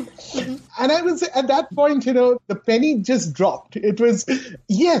technology. Mm-hmm. And I was at that point, the penny just dropped. It was,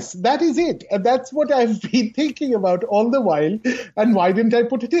 yes, that is it, and that's what I've been thinking about all the while. And why didn't I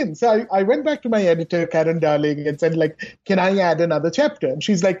put it in? So I went back to my editor, Karen Darling, and said, can I add another chapter? And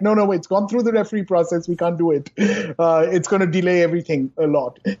she's like, no, it's gone through the referee process, we can't do it. It's going to delay everything a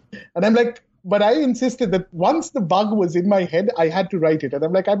lot. And I'm like, but I insisted that once the bug was in my head, I had to write it. And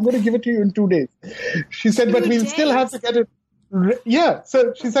I'm like, I'm going to give it to you in 2 days. She said, but we'll still have to get it. Yeah.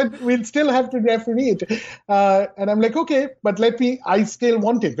 So she said, we'll still have to referee it. And I'm like, okay, but I still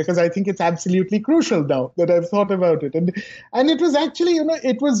want it because I think it's absolutely crucial now that I've thought about it. And it was actually,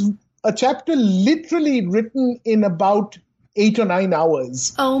 it was a chapter literally written in about 8 or 9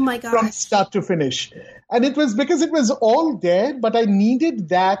 hours. Oh my gosh. From start to finish. And it was because it was all there, but I needed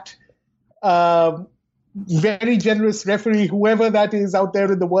that very generous referee, whoever that is out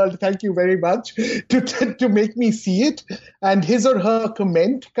there in the world, thank you very much, to make me see it. And his or her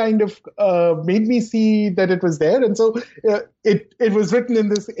comment kind of made me see that it was there. And so it was written in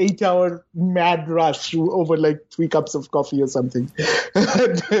this 8-hour mad rush over 3 cups of coffee or something.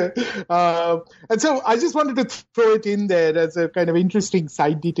 And so I just wanted to throw it in there as a kind of interesting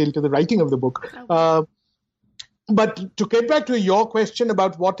side detail to the writing of the book. Okay. But to get back to your question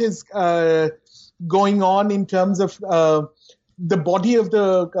about what is going on in terms of the body of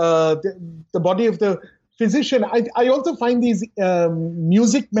the physician, I also find these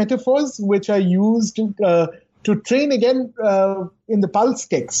music metaphors which are used to train again in the pulse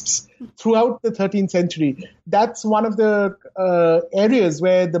texts throughout the 13th century. That's one of the areas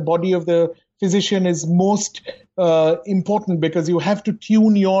where the body of the physician is most important, because you have to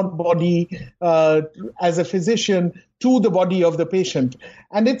tune your body as a physician to the body of the patient.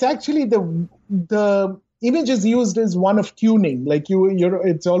 And it's actually the image is used as one of tuning,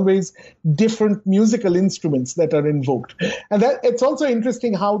 it's always different musical instruments that are invoked. And it's also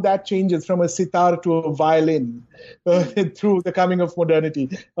interesting how that changes from a sitar to a violin through the coming of modernity.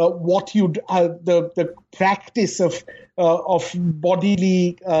 The practice of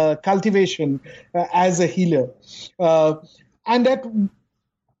bodily cultivation as a healer. And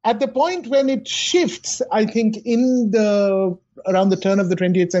at the point when it shifts, I think around the turn of the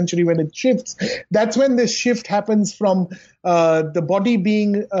 20th century, when it shifts, that's when this shift happens from the body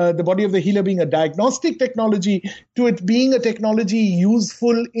of the healer being a diagnostic technology to it being a technology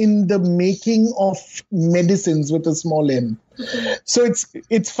useful in the making of medicines with a small m. So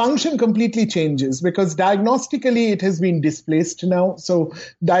its function completely changes, because diagnostically it has been displaced now. So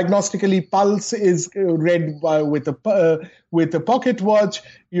diagnostically, pulse is read with a pocket watch.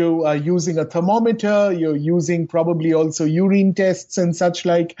 You are using a thermometer. You're using probably also urine tests and such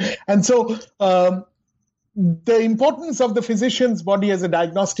like. And so the importance of the physician's body as a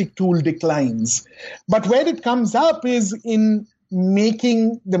diagnostic tool declines. But where it comes up is in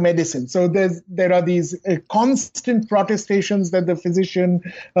making the medicine. So there are these constant protestations that the physician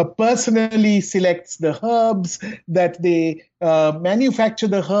personally selects the herbs, that they manufacture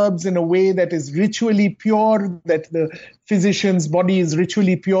the herbs in a way that is ritually pure, that the physician's body is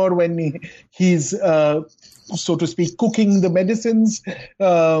ritually pure when he's, so to speak, cooking the medicines.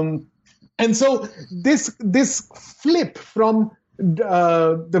 And so this flip from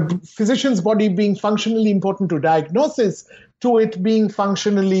the physician's body being functionally important to diagnosis to it being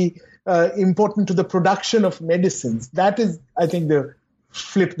functionally important to the production of medicines. That is, I think, the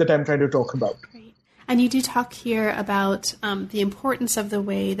flip that I'm trying to talk about. Great. And you do talk here about the importance of the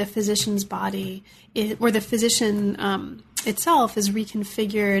way the physician's body or the physician itself is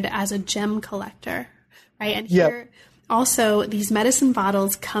reconfigured as a gem collector, right? And here also these medicine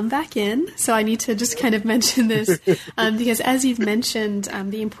bottles come back in. So I need to just kind of mention this because as you've mentioned,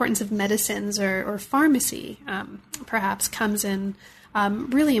 the importance of medicines or pharmacy perhaps comes in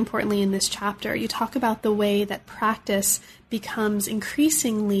really importantly in this chapter. You talk about the way that practice becomes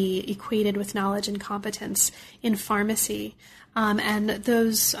increasingly equated with knowledge and competence in pharmacy. And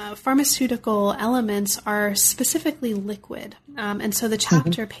those pharmaceutical elements are specifically liquid. And so the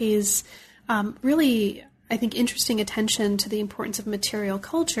chapter pays really, I think, interesting attention to the importance of material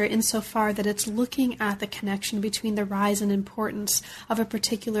culture insofar that it's looking at the connection between the rise and importance of a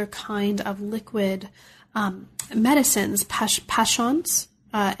particular kind of liquid medicines, passions,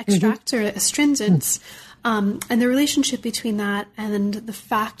 extracts or astringents, and the relationship between that and the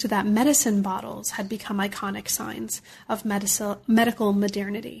fact that medicine bottles had become iconic signs of medical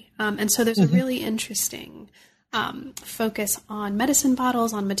modernity. And so there's a really interesting focus on medicine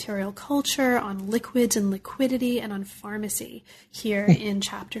bottles, on material culture, on liquids and liquidity, and on pharmacy here in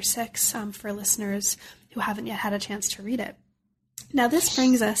Chapter 6 for listeners who haven't yet had a chance to read it. Now, this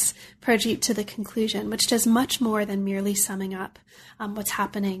brings us, Pradeep, to the conclusion, which does much more than merely summing up what's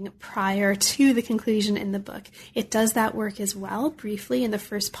happening prior to the conclusion in the book. It does that work as well, briefly, in the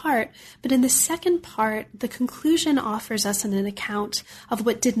first part, but in the second part, the conclusion offers us an account of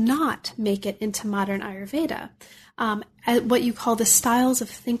what did not make it into modern Ayurveda. What you call the styles of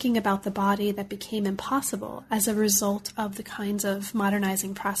thinking about the body that became impossible as a result of the kinds of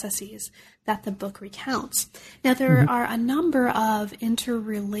modernizing processes that the book recounts. Now, there are a number of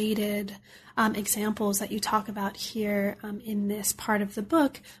interrelated examples that you talk about here in this part of the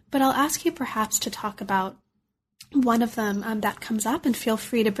book, but I'll ask you perhaps to talk about one of them that comes up, and feel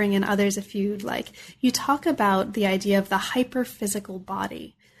free to bring in others if you'd like. You talk about the idea of the hyperphysical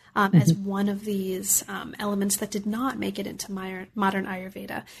body as one of these elements that did not make it into modern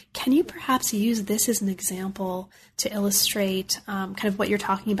Ayurveda. Can you perhaps use this as an example to illustrate kind of what you're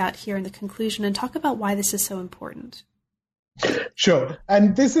talking about here in the conclusion, and talk about why this is so important? Sure.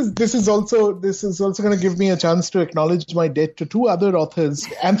 And this is also going to give me a chance to acknowledge my debt to two other authors,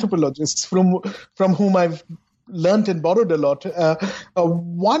 anthropologists from whom I've learned and borrowed a lot.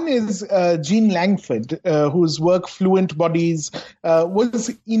 One is Jean Langford, whose work Fluent Bodies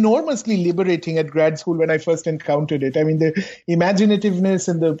was enormously liberating at grad school when I first encountered it. I mean, the imaginativeness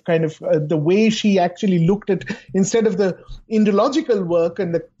and the kind of the way she actually looked at, instead of the Indological work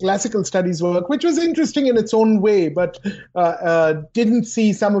and the classical studies work, which was interesting in its own way, but didn't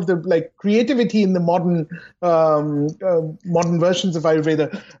see some of the creativity in the modern versions of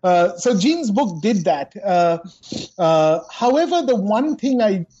Ayurveda. So Jean's book did that. However, the one thing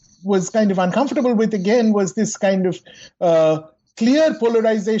I was kind of uncomfortable with again was this kind of clear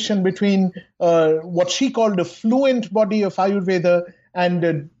polarization between what she called a fluent body of Ayurveda and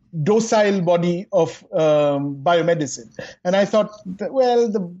a docile body of biomedicine. And I thought, well,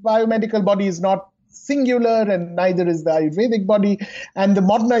 the biomedical body is not singular and neither is the Ayurvedic body. And the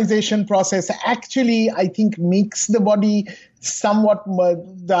modernization process actually, I think, makes the body somewhat,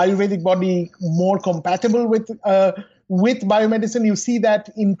 the Ayurvedic body, more compatible with biomedicine. You see that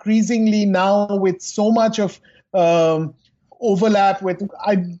increasingly now with so much of overlap with,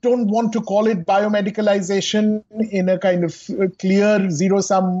 I don't want to call it biomedicalization in a kind of clear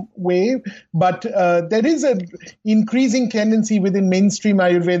zero-sum way, but there is an increasing tendency within mainstream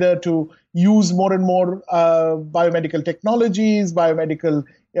Ayurveda to use more and more biomedical technologies, biomedical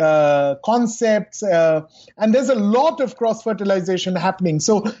concepts, and there's a lot of cross-fertilization happening.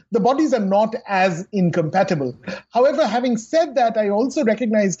 So the bodies are not as incompatible. However, having said that, I also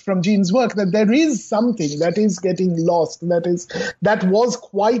recognized from Jean's work that there is something that is getting lost, that was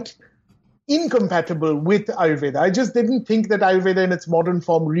quite incompatible with Ayurveda. I just didn't think that Ayurveda in its modern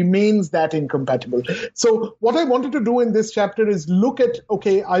form remains that incompatible. So what I wanted to do in this chapter is look at,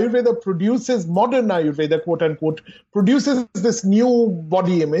 okay, Ayurveda produces, modern Ayurveda, quote unquote, produces this new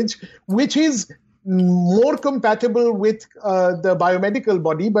body image, which is more compatible with the biomedical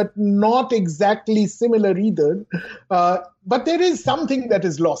body, but not exactly similar either. But there is something that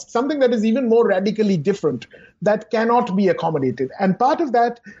is lost, something that is even more radically different that cannot be accommodated. And part of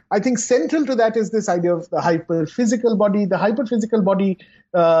that, I think central to that is this idea of the hyperphysical body. The hyperphysical body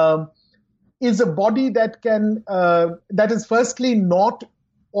is a body that that is firstly not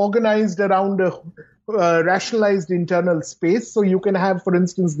organized around a rationalized internal space. So you can have, for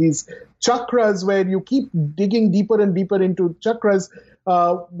instance, these chakras where you keep digging deeper and deeper into chakras.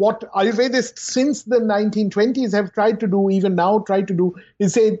 What Ayurvedists since the 1920s have tried to do, even now try to do,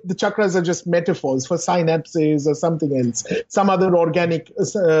 is say the chakras are just metaphors for synapses or something else, some other organic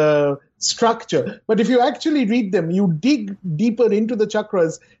structure. But if you actually read them, you dig deeper into the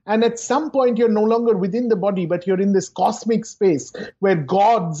chakras, and at some point you're no longer within the body, but you're in this cosmic space where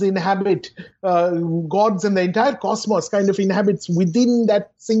gods inhabit, gods and the entire cosmos kind of inhabits within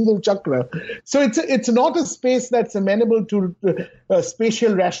that single chakra. So it's not a space that's amenable to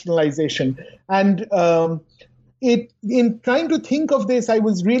spatial rationalization. And in trying to think of this, I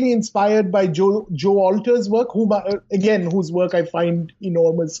was really inspired by Joe Alter's work, whose work I find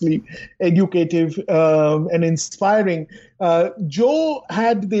enormously educative and inspiring. Joe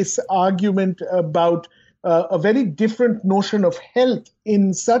had this argument about a very different notion of health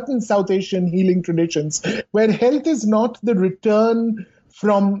in certain South Asian healing traditions, where health is not the return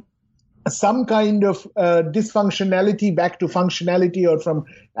from some kind of dysfunctionality back to functionality, or from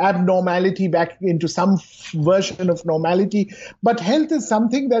abnormality back into some version of normality. But health is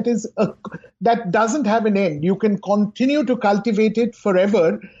something that that doesn't have an end. You can continue to cultivate it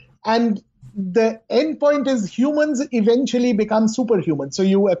forever, and the end point is humans eventually become superhuman. So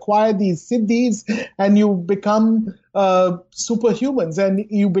you acquire these siddhis and you become superhumans, and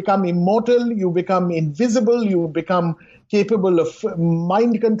you become immortal, you become invisible, you become capable of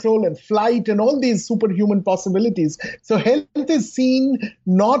mind control and flight and all these superhuman possibilities. So health is seen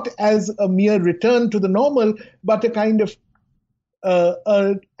not as a mere return to the normal, but a kind of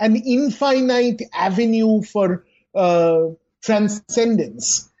an infinite avenue for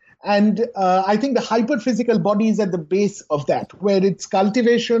transcendence. And I think the hyperphysical body is at the base of that, where its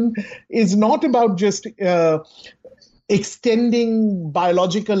cultivation is not about just extending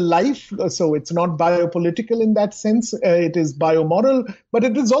biological life. So it's not biopolitical in that sense. It is biomoral, but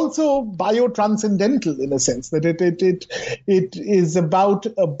it is also biotranscendental in a sense, that it is about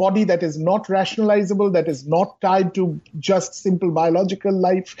a body that is not rationalizable, that is not tied to just simple biological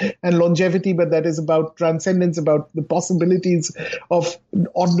life and longevity, but that is about transcendence, about the possibilities of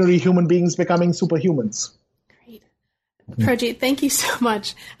ordinary human beings becoming superhumans. Projit, thank you so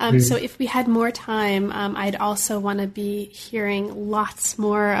much. So if we had more time, I'd also want to be hearing lots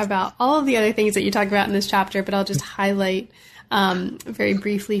more about all of the other things that you talk about in this chapter, but I'll just highlight very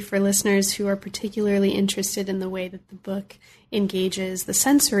briefly for listeners who are particularly interested in the way that the book engages the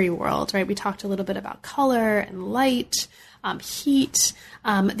sensory world, right? We talked a little bit about color and light, heat.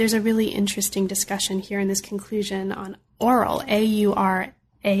 There's a really interesting discussion here in this conclusion on aural, AURAL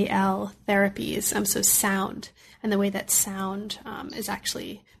therapies, so sound, and the way that sound is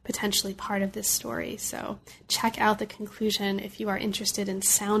actually potentially part of this story. So check out the conclusion if you are interested in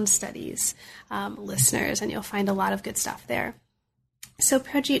sound studies, listeners, and you'll find a lot of good stuff there. So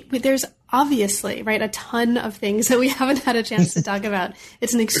Projit, there's obviously, right, a ton of things that we haven't had a chance to talk about.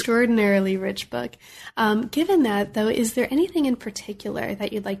 It's an extraordinarily rich book. Given that, though, is there anything in particular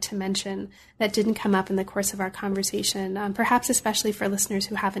that you'd like to mention that didn't come up in the course of our conversation, perhaps especially for listeners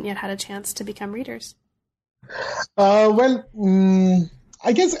who haven't yet had a chance to become readers?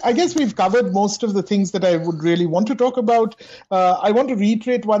 I guess we've covered most of the things that I would really want to talk about. I want to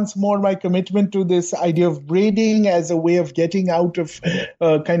reiterate once more my commitment to this idea of braiding as a way of getting out of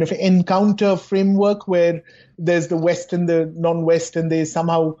kind of encounter framework where there's the West and the non-West, and they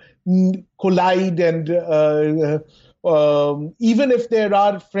somehow collide, and even if there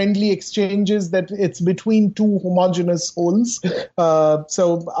are friendly exchanges, that it's between two homogeneous wholes.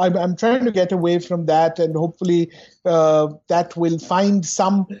 So I'm trying to get away from that, and hopefully that will find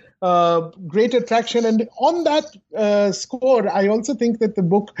some greater traction. And on that score, I also think that the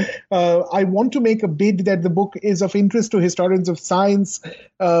book, I want to make a bid that the book is of interest to historians of science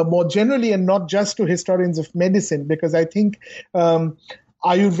more generally, and not just to historians of medicine, because I think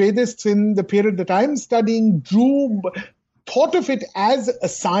Ayurvedists in the period that I'm studying thought of it as a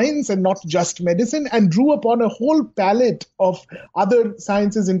science and not just medicine, and drew upon a whole palette of other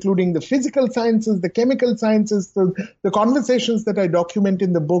sciences, including the physical sciences, the chemical sciences. The conversations that I document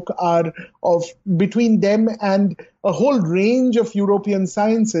in the book are of between them and a whole range of European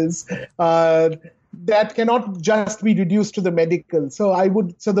sciences that cannot just be reduced to the medical. So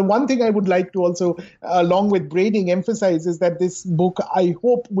the one thing I would like to also, along with braiding, emphasize is that this book, I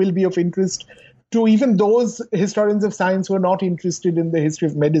hope, will be of interest to even those historians of science who are not interested in the history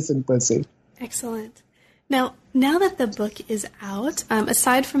of medicine per se. Excellent. Now that the book is out,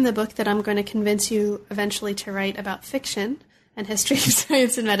 aside from the book that I'm going to convince you eventually to write about fiction and history of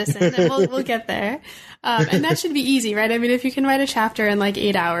science and medicine, and we'll get there. And that should be easy, right? I mean, if you can write a chapter in like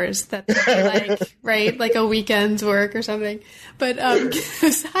 8 hours, that's like a weekend's work or something. But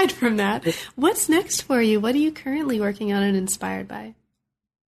aside from that, what's next for you? What are you currently working on and inspired by?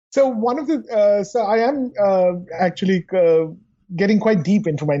 So I am actually getting quite deep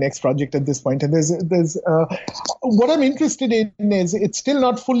into my next project at this point. And there's what I'm interested in is, it's still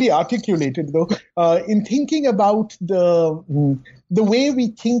not fully articulated though, in thinking about the way we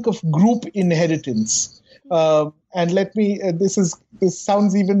think of group inheritance. and let me, this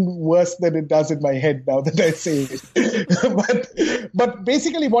sounds even worse than it does in my head now that I say it. But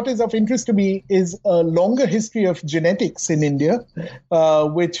basically what is of interest to me is a longer history of genetics in India,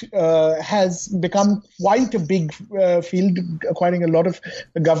 which has become quite a big field, acquiring a lot of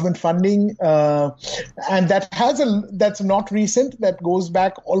government funding. And that's not recent. That goes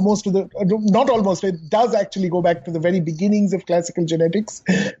back almost to not almost, it does actually go back to the very beginnings of classical genetics.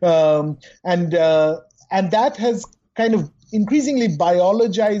 And that has kind of increasingly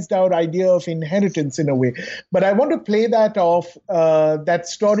biologized our idea of inheritance in a way. But I want to play that off, that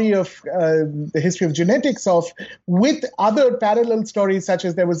story of the history of genetics off with other parallel stories, such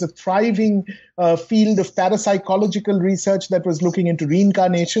as there was a thriving field of parapsychological research that was looking into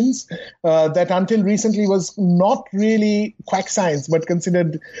reincarnations, that until recently was not really quack science, but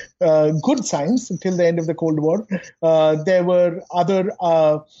considered good science until the end of the Cold War.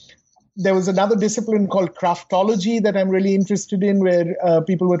 There was another discipline called craftology that I'm really interested in, where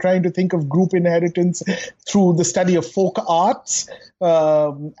people were trying to think of group inheritance through the study of folk arts.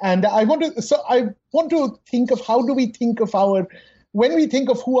 And I want to think of how do we think of when we think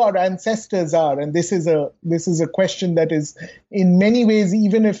of who our ancestors are, and this is a question that is in many ways,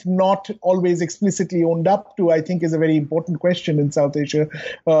 even if not always explicitly owned up to, I think is a very important question in South Asia.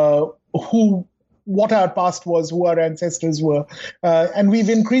 What our past was, who our ancestors were. And we've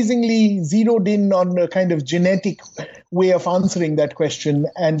increasingly zeroed in on a kind of genetic way of answering that question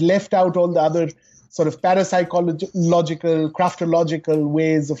and left out all the other sort of parapsychological, craftological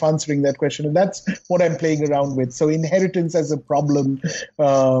ways of answering that question. And that's what I'm playing around with. So inheritance as a problem.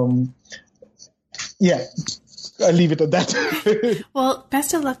 I'll leave it at that. Well,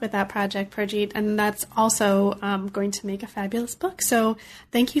 best of luck with that project, Purjeet, and that's also going to make a fabulous book. So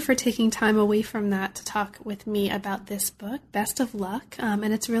thank you for taking time away from that to talk with me about this book. Best of luck, and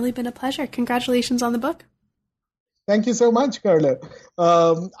it's really been a pleasure. Congratulations on the book. Thank you so much, Carla.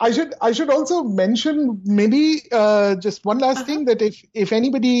 I should also mention maybe just one last thing, that if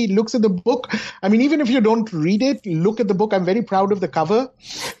anybody looks at the book, I mean, even if you don't read it, look at the book. I'm very proud of the cover.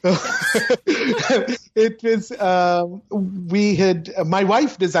 It was my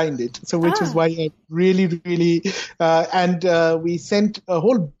wife designed it, so which is why I really, really and we sent a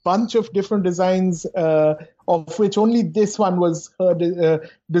whole bunch of different designs, of which only this one was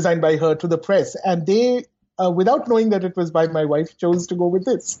designed by her, to the press, and they. Without knowing that it was by my wife, chose to go with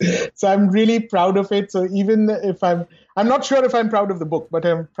this. So I'm really proud of it. So even if I'm not sure if I'm proud of the book, but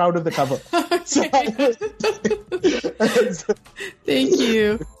I'm proud of the cover. Thank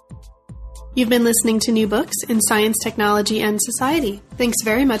you. You've been listening to New Books in Science, Technology, and Society. Thanks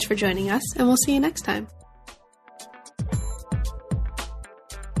very much for joining us, and we'll see you next time.